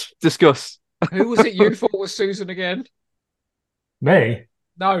 Discuss. Who was it you thought was Susan again? Me?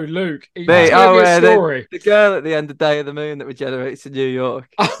 No, Luke. The girl at the end of Day of the Moon that regenerates in New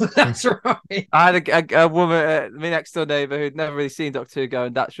York. Oh, that's right. I had a woman, my next door neighbour, who'd never really seen Doctor Who,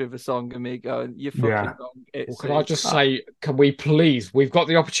 going, "That's River Song," and me going, "You're fucking wrong." Can I just say, can we please? We've got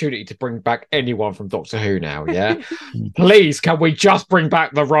the opportunity to bring back anyone from Doctor Who now. Yeah, please, can we just bring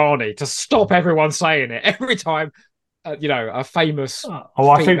back the Rani to stop everyone saying it every time? A famous.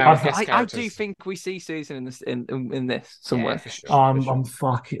 I do think we see Susan in this somewhere. Yeah, for sure, I'm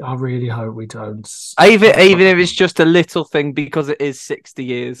fucking. I really hope we don't. Even if it's just a little thing, because it is 60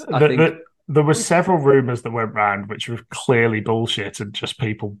 years. I think there were several rumours that went round, which were clearly bullshit and just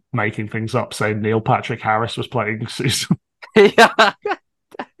people making things up, saying Neil Patrick Harris was playing Susan. Yeah.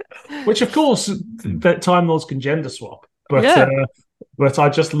 Which, of course, that Time Lords can gender swap, but. But I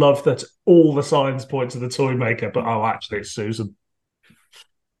just love that all the signs point to the toy maker, but actually it's Susan.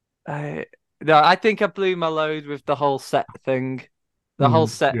 No, I think I blew my load with the whole set thing. The whole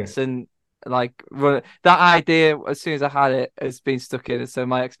sets and like that idea, as soon as I had it, has been stuck in. And so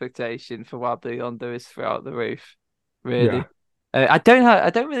my expectation for Wobbly Yonder is throughout the roof. Really, I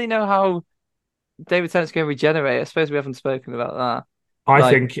don't really know how David Tennant's going to regenerate. I suppose we haven't spoken about that.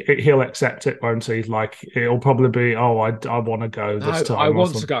 I think he'll accept it, won't he? Like, it'll probably be, I want to go this time. I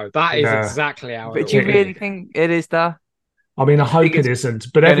want to go. That is exactly how. But do you really think it is that? I mean, I hope think it it's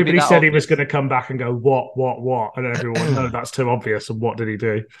isn't. But going to be everybody that said he was obvious. going to come back and go, what? And everyone went, no, that's too obvious. And what did he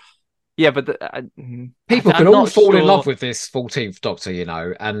do? Yeah, but People I'm can all not fall in sure. love with this 14th Doctor,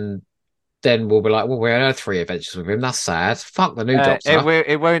 and then we'll be like, well, we had 3 adventures with him. That's sad. Fuck the new Doctor.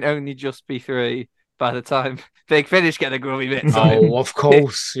 It won't only just be 3 by the time Big Finish get a grubby bits on him. Oh, of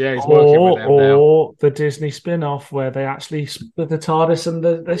course. Yeah, he's working with them now. Or the Disney spin-off where they actually split the TARDIS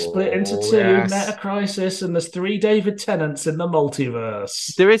and they split into Oh, 2, yes. Meta Crisis, and there's 3 David Tennants in the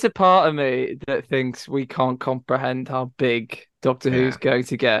multiverse. There is a part of me that thinks we can't comprehend how big Doctor Who's Yeah. going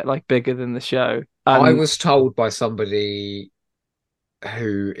to get, like bigger than the show. I was told by somebody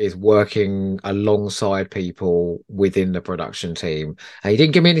who is working alongside people within the production team, and he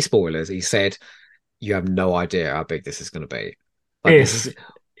didn't give me any spoilers. He said, "You have no idea how big this is going to be." Like this is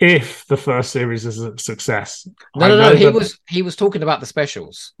If the first series is a success. no. He was talking about the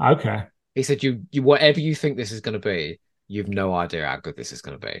specials. Okay. He said, "You whatever you think this is going to be, you've no idea how good this is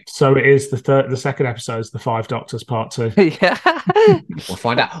going to be." So it is the second episode is the 5 Doctors Part 2. Yeah. We'll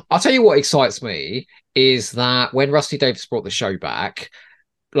find out. I'll tell you what excites me is that when Rusty Davies brought the show back,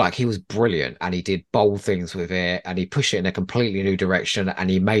 like he was brilliant and he did bold things with it and he pushed it in a completely new direction and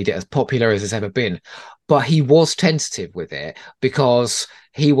he made it as popular as it's ever been. But he was tentative with it because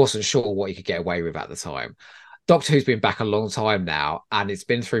he wasn't sure what he could get away with at the time. Doctor Who's been back a long time now, and it's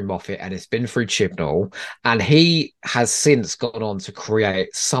been through Moffat and it's been through Chibnall, and he has since gone on to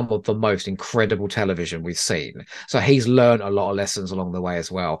create some of the most incredible television we've seen. So he's learned a lot of lessons along the way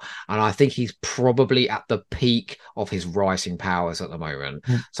as well, and I think he's probably at the peak of his writing powers at the moment.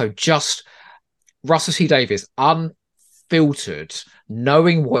 So just Russell T Davies, unfiltered,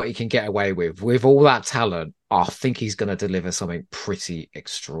 knowing what he can get away with all that talent, I think he's going to deliver something pretty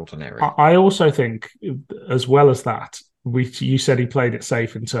extraordinary. I also think, as well as that, you said he played it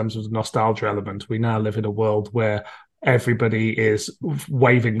safe in terms of the nostalgia element. We now live in a world where everybody is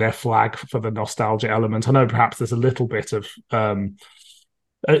waving their flag for the nostalgia element. I know perhaps there's a little bit of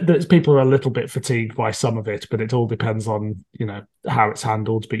people are a little bit fatigued by some of it, but it all depends on how it's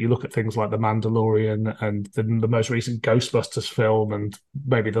handled. But you look at things like The Mandalorian and the most recent Ghostbusters film, and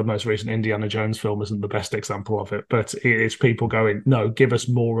maybe the most recent Indiana Jones film isn't the best example of it, but it's people going, no, give us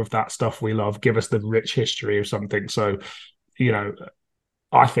more of that stuff we love, give us the rich history of something. So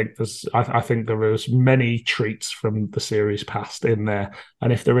I think there is many treats from the series past in there,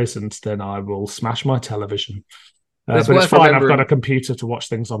 and if there isn't, then I will smash my television. But it's fine. I've got a computer to watch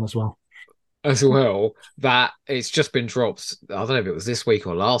things on as well. That it's just been dropped. I don't know if it was this week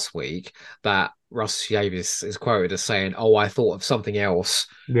or last week that Russ Davies is quoted as saying, "Oh, I thought of something else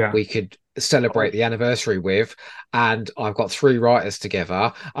we could celebrate the anniversary with, and I've got 3 writers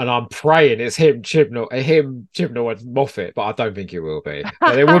together, and I'm praying it's him, Chibnall, and Moffat, but I don't think it will be.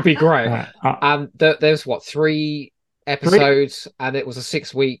 But it would be great." And there's 3 episodes, and it was a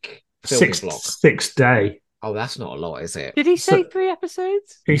 6-week filming block. 6-day. Oh, that's not a lot, is it? Did he say 3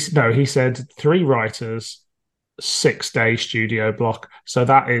 episodes? He said 3 writers, 6-day studio block. So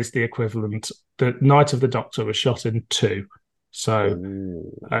that is the equivalent. The Night of the Doctor was shot in 2. So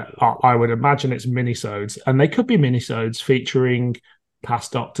I would imagine it's minisodes, and they could be minisodes featuring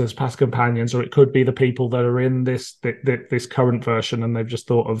past Doctors, past companions, or it could be the people that are in this current version, and they've just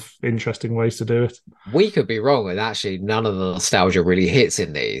thought of interesting ways to do it. We could be wrong, and actually none of the nostalgia really hits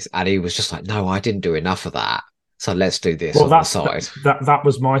in these, and he was just like, no, I didn't do enough of that, so let's do this on the side. That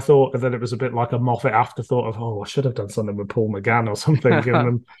was my thought, that it was a bit like a Moffat afterthought of, I should have done something with Paul McGann or something. Given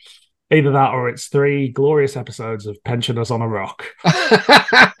them either that or it's 3 glorious episodes of Pensioners on a Rock.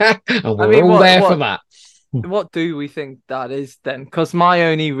 And we're all there for that. What do we think that is then? Because my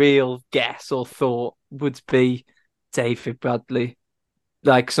only real guess or thought would be David Bradley,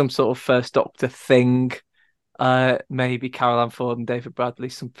 like some sort of First Doctor thing. Maybe Carol Ann Ford and David Bradley,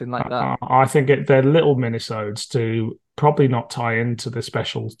 something like that. I think they're little minisodes to probably not tie into the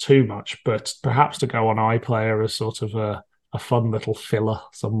specials too much, but perhaps to go on iPlayer as sort of a fun little filler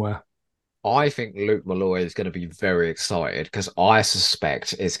somewhere. I think Luke Malloy is going to be very excited because I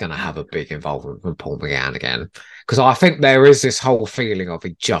suspect it's going to have a big involvement with Paul McGann again. Because I think there is this whole feeling of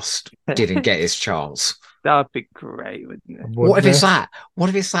he just didn't get his chance. That would be great, wouldn't it? What if it's that?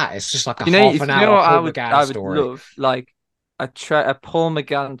 It's just like a half an hour Paul McGann story. I would love like a Paul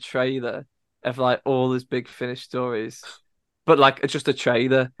McGann trailer of like all his Big Finish stories. But like just a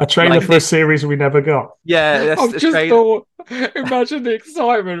trailer. A trailer for a series we never got. Yeah, I've just thought, imagine the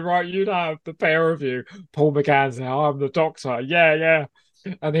excitement, right? You'd have the pair of you. Paul McGann's now, I'm the Doctor. Yeah.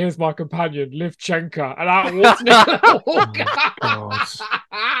 And here's my companion, Liv Chenka. And out walks Nicola Walker.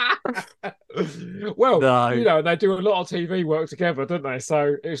 Well, No. they do a lot of TV work together, don't they?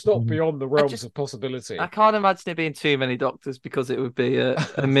 So it's not beyond the realms of possibility. I can't imagine it being too many doctors because it would be a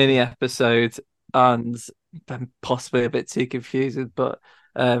mini episode and then possibly a bit too confusing. But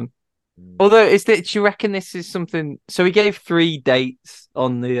although do you reckon this is something? So he gave 3 dates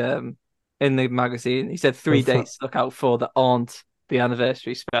on the in the magazine. He said 3 dates to look out for that aren't the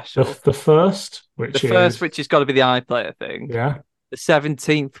anniversary special. The first, which has got to be the iPlayer thing. Yeah. The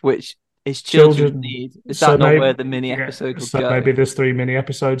 17th, which is Children Need. Is that not where the mini episode would go? Maybe there's 3 mini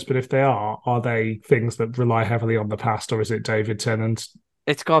episodes, but if they are they things that rely heavily on the past, or is it David Tennant?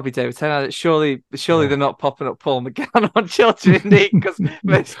 It's got to be David Tennant. Surely they're not popping up Paul McGann on Children in Need because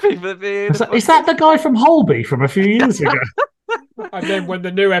most people are being. Is that the guy from Holby from a few years ago? And then when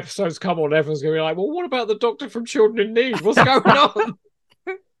the new episodes come on, everyone's going to be like, well, what about the Doctor from Children in Need? What's going on?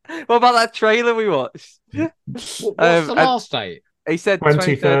 What about that trailer we watched? What's the last date? He said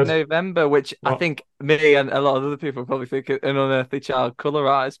 23rd November, which I think me and a lot of other people probably think an unearthly child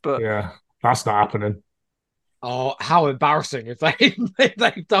colorized, but yeah, that's not happening. Oh, how embarrassing if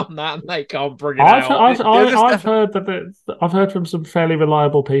they've done that and they can't bring it out. I've heard from some fairly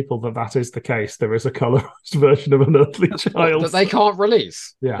reliable people that is the case. There is a colorized version of an earthly child that they can't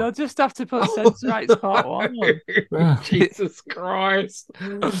release. Yeah, they'll just have to put Sense Rights Part 1 on. Jesus Christ,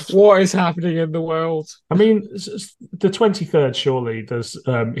 what is happening in the world? I mean, the 23rd. Surely there's.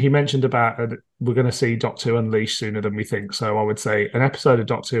 He mentioned about we're going to see Doctor Who Unleashed sooner than we think. So I would say an episode of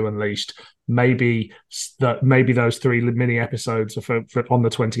Doctor Who Unleashed. Maybe those 3 mini episodes are for on the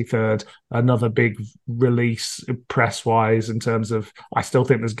 23rd. Another big release press-wise in terms of, I still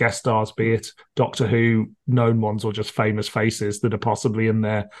think there's guest stars, be it Doctor Who known ones or just famous faces that are possibly in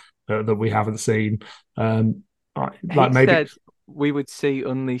there that we haven't seen. Said we would see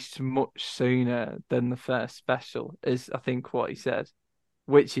Unleashed much sooner than the first special, is I think what he said.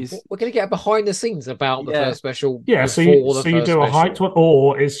 Which is we're going to get behind the scenes about the first special. Yeah, so you do a hyped one,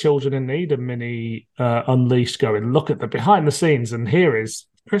 or is Children in Need a mini Unleashed going? Look at the behind the scenes, and here is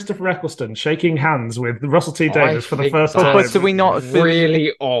Christopher Eccleston shaking hands with Russell T Davies for the first time. But do we not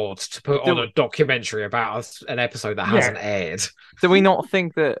really odd to put on a documentary about an episode that hasn't aired? Do we not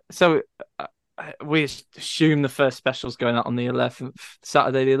think that? So we assume the first special's going out on the 11th,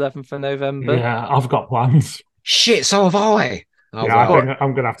 Saturday, the 11th of November. Yeah, I've got plans. Shit, so have I. Oh, yeah, I think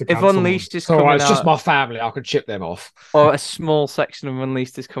I'm going to have to cancel. If Unleashed is coming out... It's just my family. I can chip them off. Or a small section of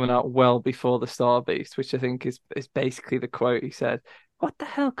Unleashed is coming out well before the Star Beast, which I think is basically the quote he said. What the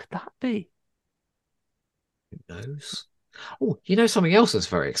hell could that be? Who knows? Oh, something else that's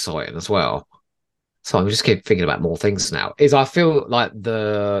very exciting as well. So I'm just keep thinking about more things now. Is I feel like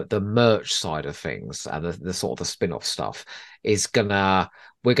the merch side of things and the sort of the spin-off stuff is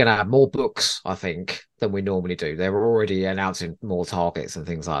we're gonna have more books, I think, than we normally do. They were already announcing more targets and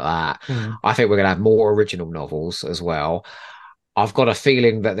things like that. I think we're gonna have more original novels as well. I've got a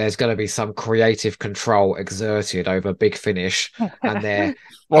feeling that there's going to be some creative control exerted over Big Finish and their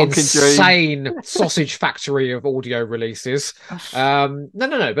insane sausage factory of audio releases. No,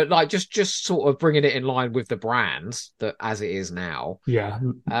 but like just sort of bringing it in line with the brands that as it is now. Yeah,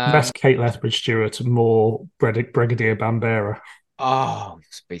 less Kate Lethbridge Stewart, more Brigadier Bambera. Oh,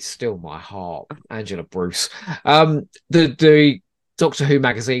 be still my heart, Angela Bruce. The Doctor Who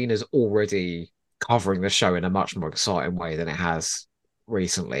magazine is already covering the show in a much more exciting way than it has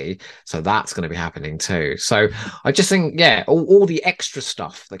recently, so that's going to be happening too. So I just think, all the extra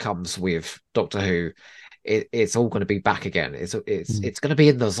stuff that comes with Doctor Who, it's all going to be back again. It's going to be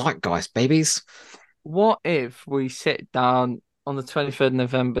in the zeitgeist, babies. What if we sit down on the 23rd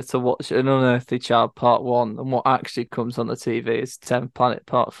November to watch An Unearthly Child Part 1, and what actually comes on the TV is 10th Planet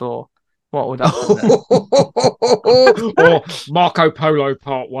Part 4? What would happen then? Or Marco Polo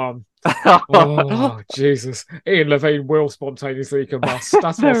Part 1. Oh, Jesus. Ian Levine will spontaneously combust.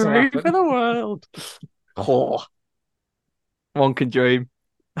 That's what's happening. For the world. Oh. One can dream.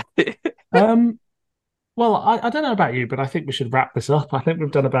 Well, I don't know about you, but I think we should wrap this up. I think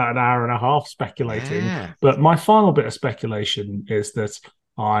we've done about an hour and a half speculating. Yeah. But my final bit of speculation is that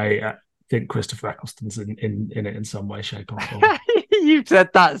I think Christopher Eccleston's in it in some way, shape, or form. You've said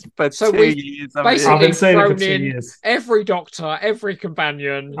that for 2 years. Basically, I've been saying it for 2 years. Every Doctor, every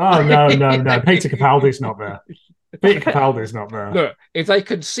companion. Oh, no. Peter Capaldi's not there. Peter Capaldi's not there. Look, if they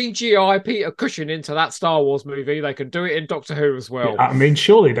could CGI Peter Cushing into that Star Wars movie, they could do it in Doctor Who as well. I mean,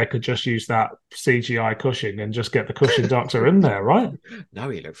 surely they could just use that CGI Cushing and just get the Cushing Doctor in there, right? No,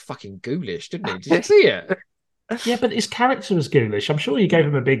 he looked fucking ghoulish, didn't he? Did you see it? Yeah, but his character was ghoulish. I'm sure you gave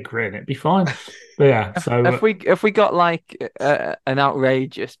him a big grin. It'd be fine. But yeah, so if we got like an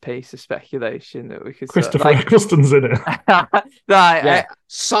outrageous piece of speculation that we could Christopher Eccleston's in it. Right,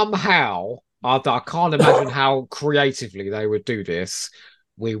 somehow I can't imagine how creatively they would do this.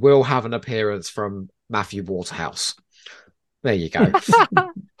 We will have an appearance from Matthew Waterhouse. There you go.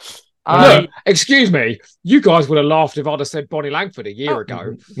 I Excuse me. You guys would have laughed if I'd have said Bonnie Langford a year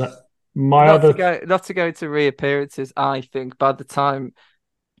ago. My not other to go into reappearances. I think by the time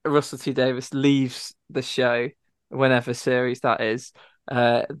Russell T Davies leaves the show, whenever series that is,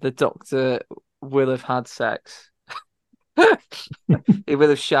 the Doctor will have had sex. He will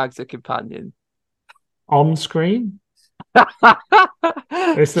have shagged a companion. on screen. Is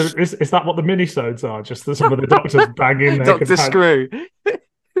that what the minisodes are? Just some of the doctors banging their Doctor Screw.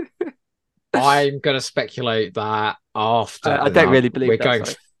 I'm going to speculate that after I don't really believe we're that, going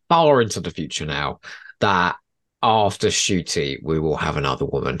sorry. far into the future now, that after Shooty we will have another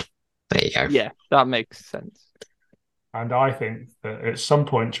woman. There you go. Yeah, that makes sense. And I think that at some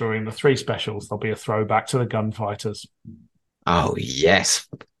point during the 3 specials, there'll be a throwback to the gunfighters. Oh yes,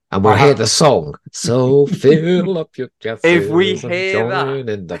 and we'll hear the song. So fill up your glasses. If we and hear join that,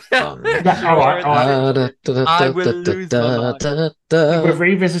 in the fun. All right. I will lose my mind. We're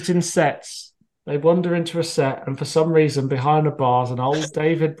revisiting sets. They wander into a set, and for some reason, behind the bars, an old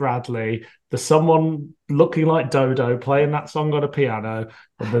David Bradley, there's someone looking like Dodo playing that song on a piano,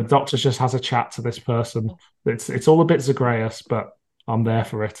 and the Doctor just has a chat to this person. It's all a bit Zagreus, but I'm there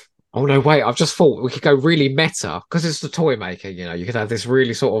for it. Oh no, wait, I've just thought we could go really meta because it's the toy maker, you know, you could have this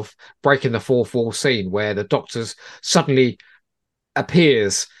really sort of breaking the fourth wall scene where the Doctor's suddenly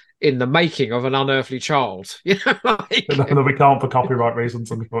appears in the making of an unearthly child. You know, like... No, we can't for copyright reasons,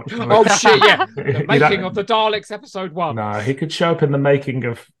 unfortunately. Oh shit, yeah. The You making don't- of the Daleks episode 1. No, he could show up in the making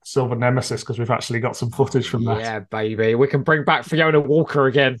of Silver Nemesis because we've actually got some footage from that. Yeah, baby. We can bring back Fiona Walker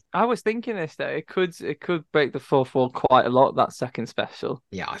again. I was thinking this though. It could break the fourth wall quite a lot, that second special.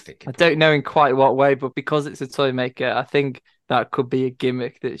 Yeah, I think I don't know in quite what way, but because it's a toy maker, I think that could be a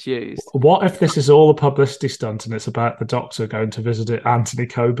gimmick that's used. What if this is all a publicity stunt and it's about the Doctor going to visit Anthony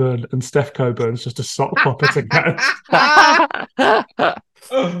Coburn and Steph Coburn's just a sock puppet again?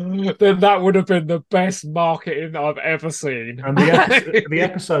 Then that would have been the best marketing I've ever seen. And the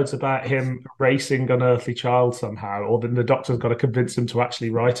episode's about him racing Unearthly Child somehow, or then the Doctor's got to convince him to actually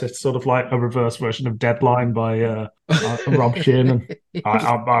write it, sort of like a reverse version of Deadline by Rob Shearman.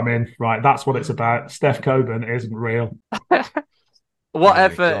 I'm in. Right, that's what it's about. Steph Coburn isn't real.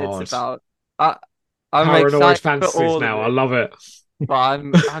 Whatever Oh it's about. I'm Paranoid excited for fantasies all now. of I it, love it. but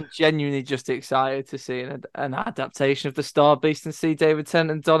I'm genuinely just excited to see an adaptation of the Star Beast and see David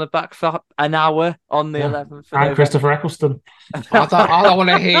Tennant and Donna back for an hour on the 11th of And November. Christopher Eccleston. I don't want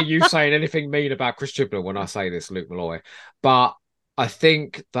to hear you saying anything mean about Chris Chibnall when I say this, Luke Malloy. But I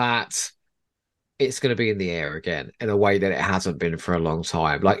think that it's going to be in the air again in a way that it hasn't been for a long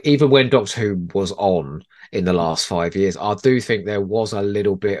time. Like, even when Doctor Who was on in the last 5 years, I do think there was a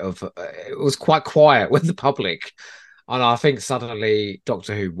little bit of... it was quite quiet with the public. And I think suddenly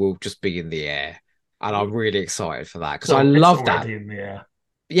Doctor Who will just be in the air. And I'm really excited for that because I love that. In the air.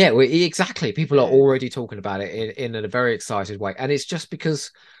 Yeah, well, exactly. People are already talking about it in a very excited way. And it's just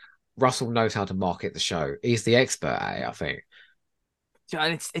because Russell knows how to market the show. He's the expert at it, I think.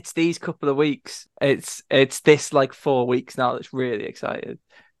 And it's these couple of weeks. It's this like 4 weeks now that's really excited.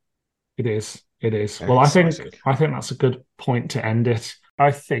 It is. Very Well, I think exciting. that's a good point to end it.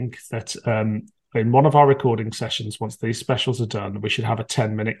 I think that in one of our recording sessions, once these specials are done, we should have a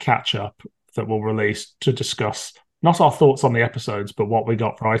 10-minute catch-up that we'll release to discuss not our thoughts on the episodes, but what we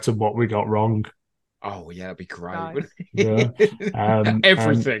got right and what we got wrong. Oh, yeah, that'd be great. Nice. Yeah.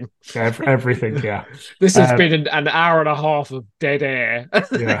 Everything. Everything, yeah. This has been an hour and a half of dead air.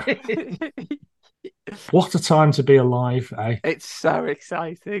 Yeah. What a time to be alive, eh? It's so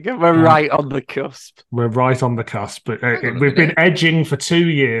exciting, and we're right on the cusp. We're right on the cusp. But Hang on a we've been minute. edging for 2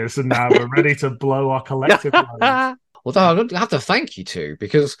 years, and now we're ready to blow our collective loads. Although I have to thank you two,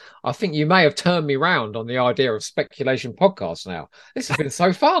 because I think you may have turned me round on the idea of speculation podcasts now. This has been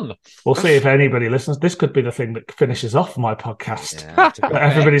so fun. We'll see if anybody listens. This could be the thing that finishes off my podcast. Yeah, to be fair.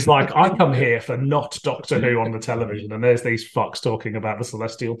 Everybody's like, I come here for not Doctor Who on the television, and there's these fucks talking about the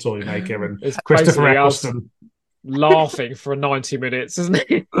Celestial Toy Maker and It's Christopher basically us Eccleston. laughing for 90 minutes, isn't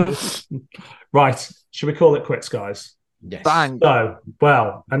it? Right, should we call it quits, guys? Yes. Bang. So,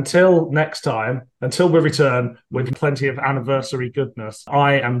 well, until next time, until we return with plenty of anniversary goodness,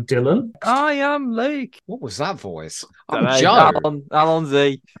 I am Dylan. I am Luke. What was that voice? Dunno, I'm Joe. Alan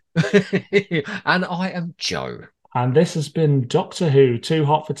Z. And I am Joe. And this has been Doctor Who, Too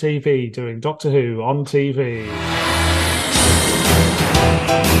Hot for TV, doing Doctor Who on TV.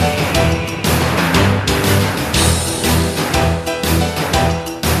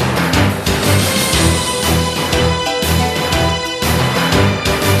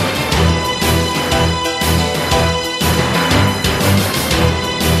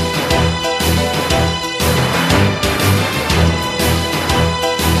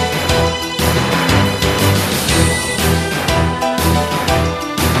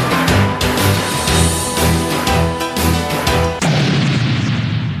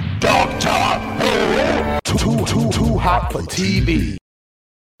 for TV.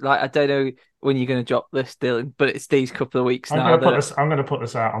 Like, I don't know when you're going to drop this, Dylan, but it's these couple of weeks I'm now. going to put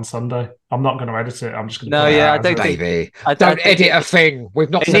this out on Sunday. I'm not going to edit it. I'm just going to No, put it yeah, out I don't as think. Davey, I don't think edit a thing. We've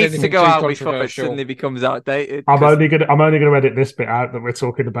not It said needs to anything go too out before it controversial. suddenly becomes outdated. I'm only going to edit this bit out that we're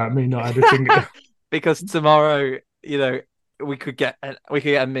talking about me not editing it. Because tomorrow, we could get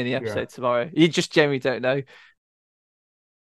a mini episode tomorrow. You just generally don't know.